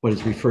what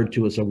is referred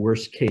to as a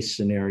worst case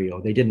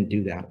scenario. They didn't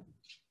do that.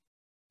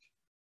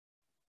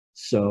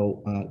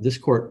 So this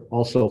court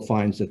also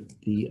finds that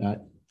the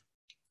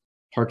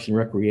Parks and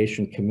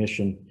Recreation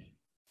Commission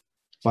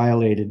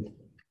violated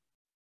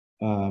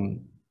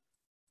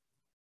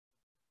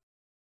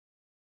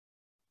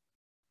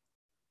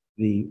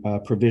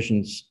the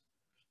provisions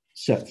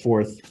set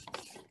forth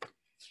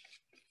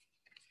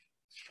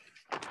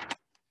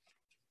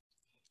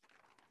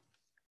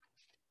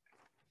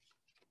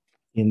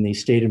in the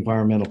State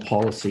Environmental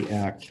Policy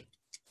Act,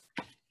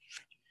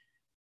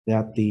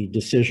 that the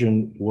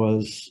decision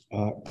was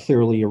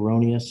clearly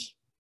erroneous.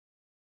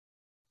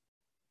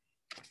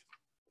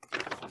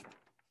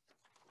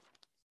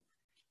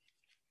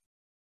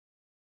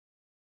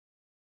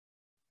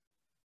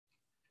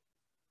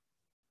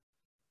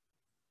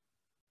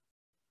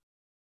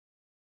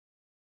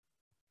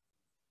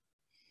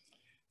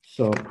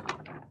 So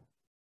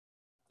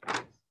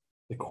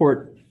the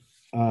court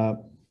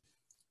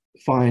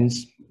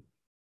finds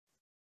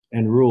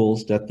and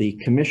rules that the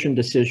commission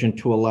decision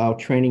to allow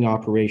training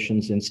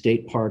operations in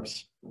state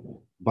parks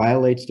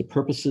violates the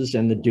purposes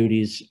and the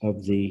duties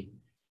of the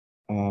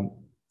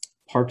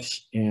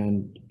Parks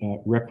and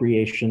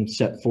Recreation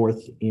set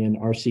forth in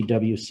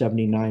RCW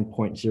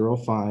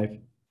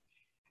 79.05.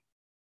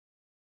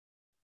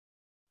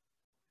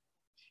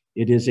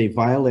 It is a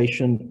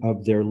violation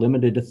of their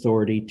limited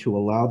authority to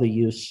allow the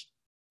use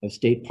of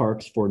state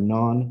parks for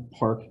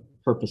non-park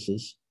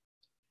purposes.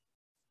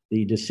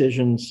 The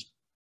decisions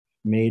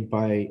made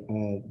by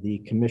the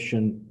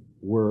commission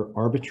were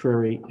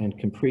arbitrary and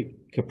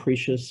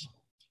capricious.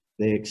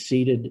 They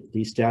exceeded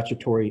the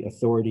statutory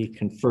authority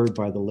conferred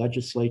by the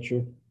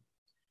legislature.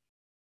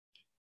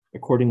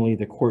 Accordingly,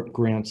 the court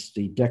grants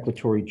the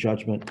declaratory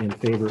judgment in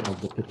favor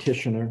of the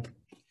petitioner.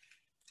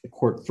 The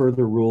court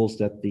further rules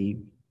that the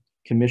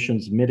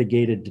Commission's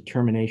mitigated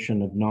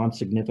determination of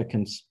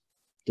non-significance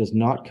does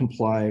not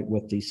comply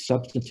with the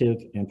substantive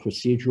and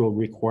procedural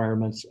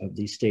requirements of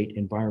the State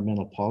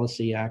Environmental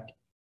Policy Act.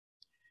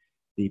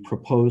 The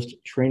proposed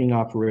training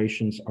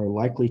operations are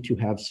likely to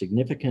have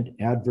significant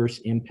adverse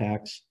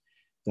impacts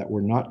that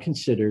were not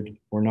considered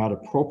or not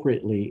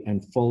appropriately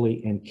and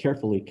fully and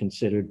carefully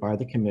considered by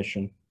the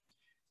Commission.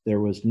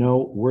 There was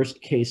no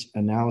worst case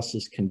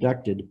analysis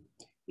conducted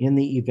in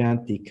the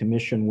event the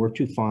Commission were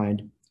to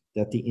find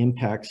that the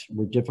impacts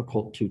were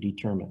difficult to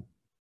determine.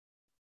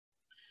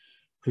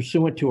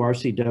 Pursuant to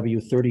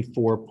RCW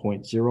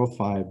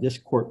 34.05, this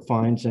court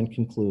finds and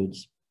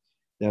concludes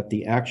that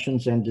the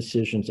actions and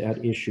decisions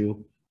at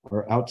issue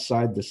are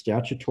outside the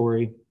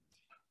statutory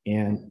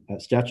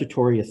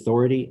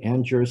authority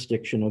and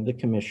jurisdiction of the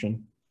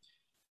Commission.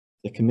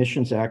 The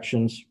Commission's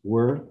actions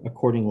were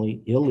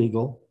accordingly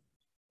illegal.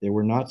 They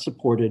were not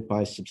supported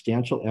by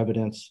substantial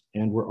evidence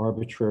and were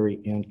arbitrary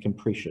and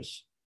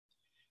capricious.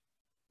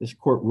 This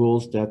court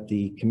rules that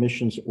the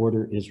Commission's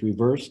order is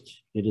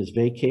reversed. It is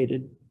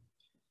vacated.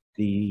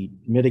 The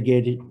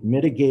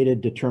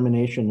mitigated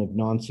determination of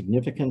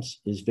non-significance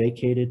is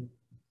vacated.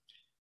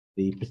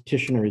 The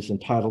petitioner is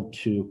entitled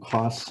to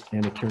costs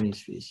and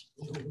attorney's fees.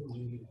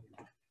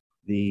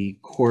 The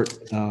court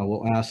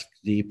will ask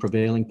the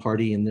prevailing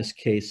party, in this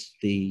case,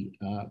 the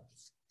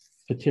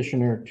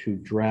petitioner, to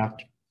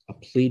draft a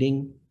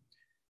pleading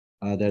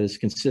that is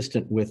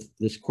consistent with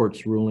this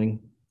court's ruling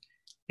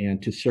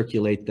and to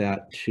circulate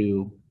that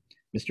to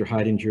Mr.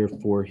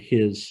 Heidinger for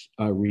his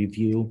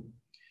review.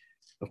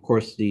 Of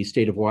course, the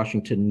state of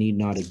Washington need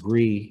not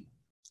agree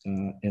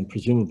and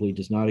presumably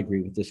does not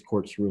agree with this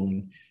court's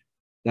ruling.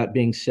 That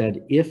being said,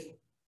 if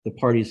the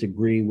parties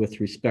agree with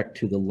respect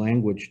to the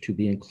language to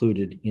be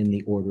included in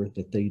the order,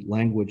 that the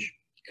language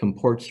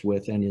comports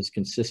with and is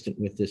consistent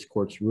with this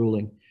court's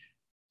ruling,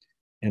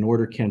 an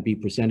order can be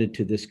presented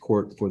to this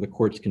court for the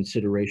court's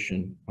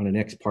consideration on an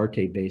ex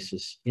parte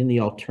basis. In the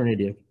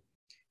alternative,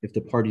 if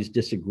the parties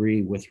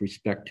disagree with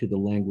respect to the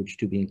language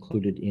to be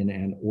included in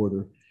an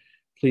order,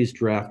 please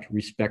draft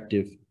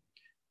respective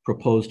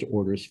proposed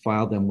orders,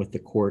 file them with the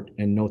court,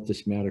 and note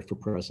this matter for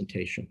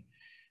presentation.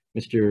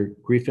 Mr.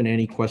 Griffin,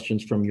 any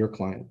questions from your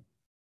client?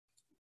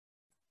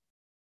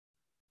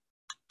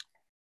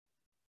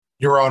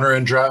 Your Honor,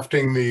 in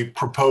drafting the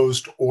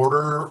proposed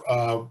order,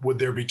 would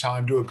there be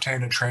time to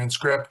obtain a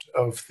transcript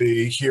of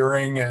the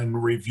hearing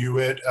and review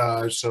it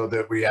so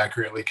that we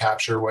accurately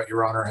capture what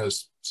Your Honor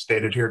has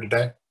stated here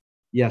today?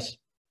 Yes.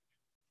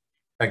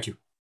 Thank you.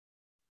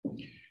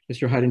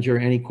 Mr. Heidinger,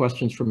 any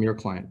questions from your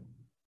client?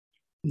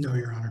 No,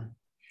 Your Honor.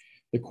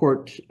 The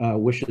court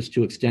wishes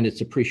to extend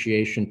its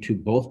appreciation to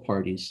both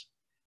parties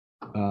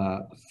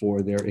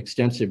for their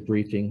extensive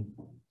briefing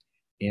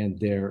and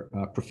their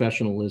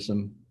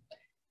professionalism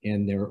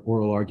and their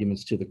oral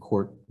arguments to the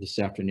court this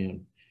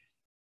afternoon.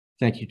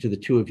 Thank you to the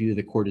two of you.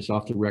 The court is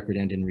off the record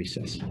and in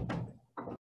recess.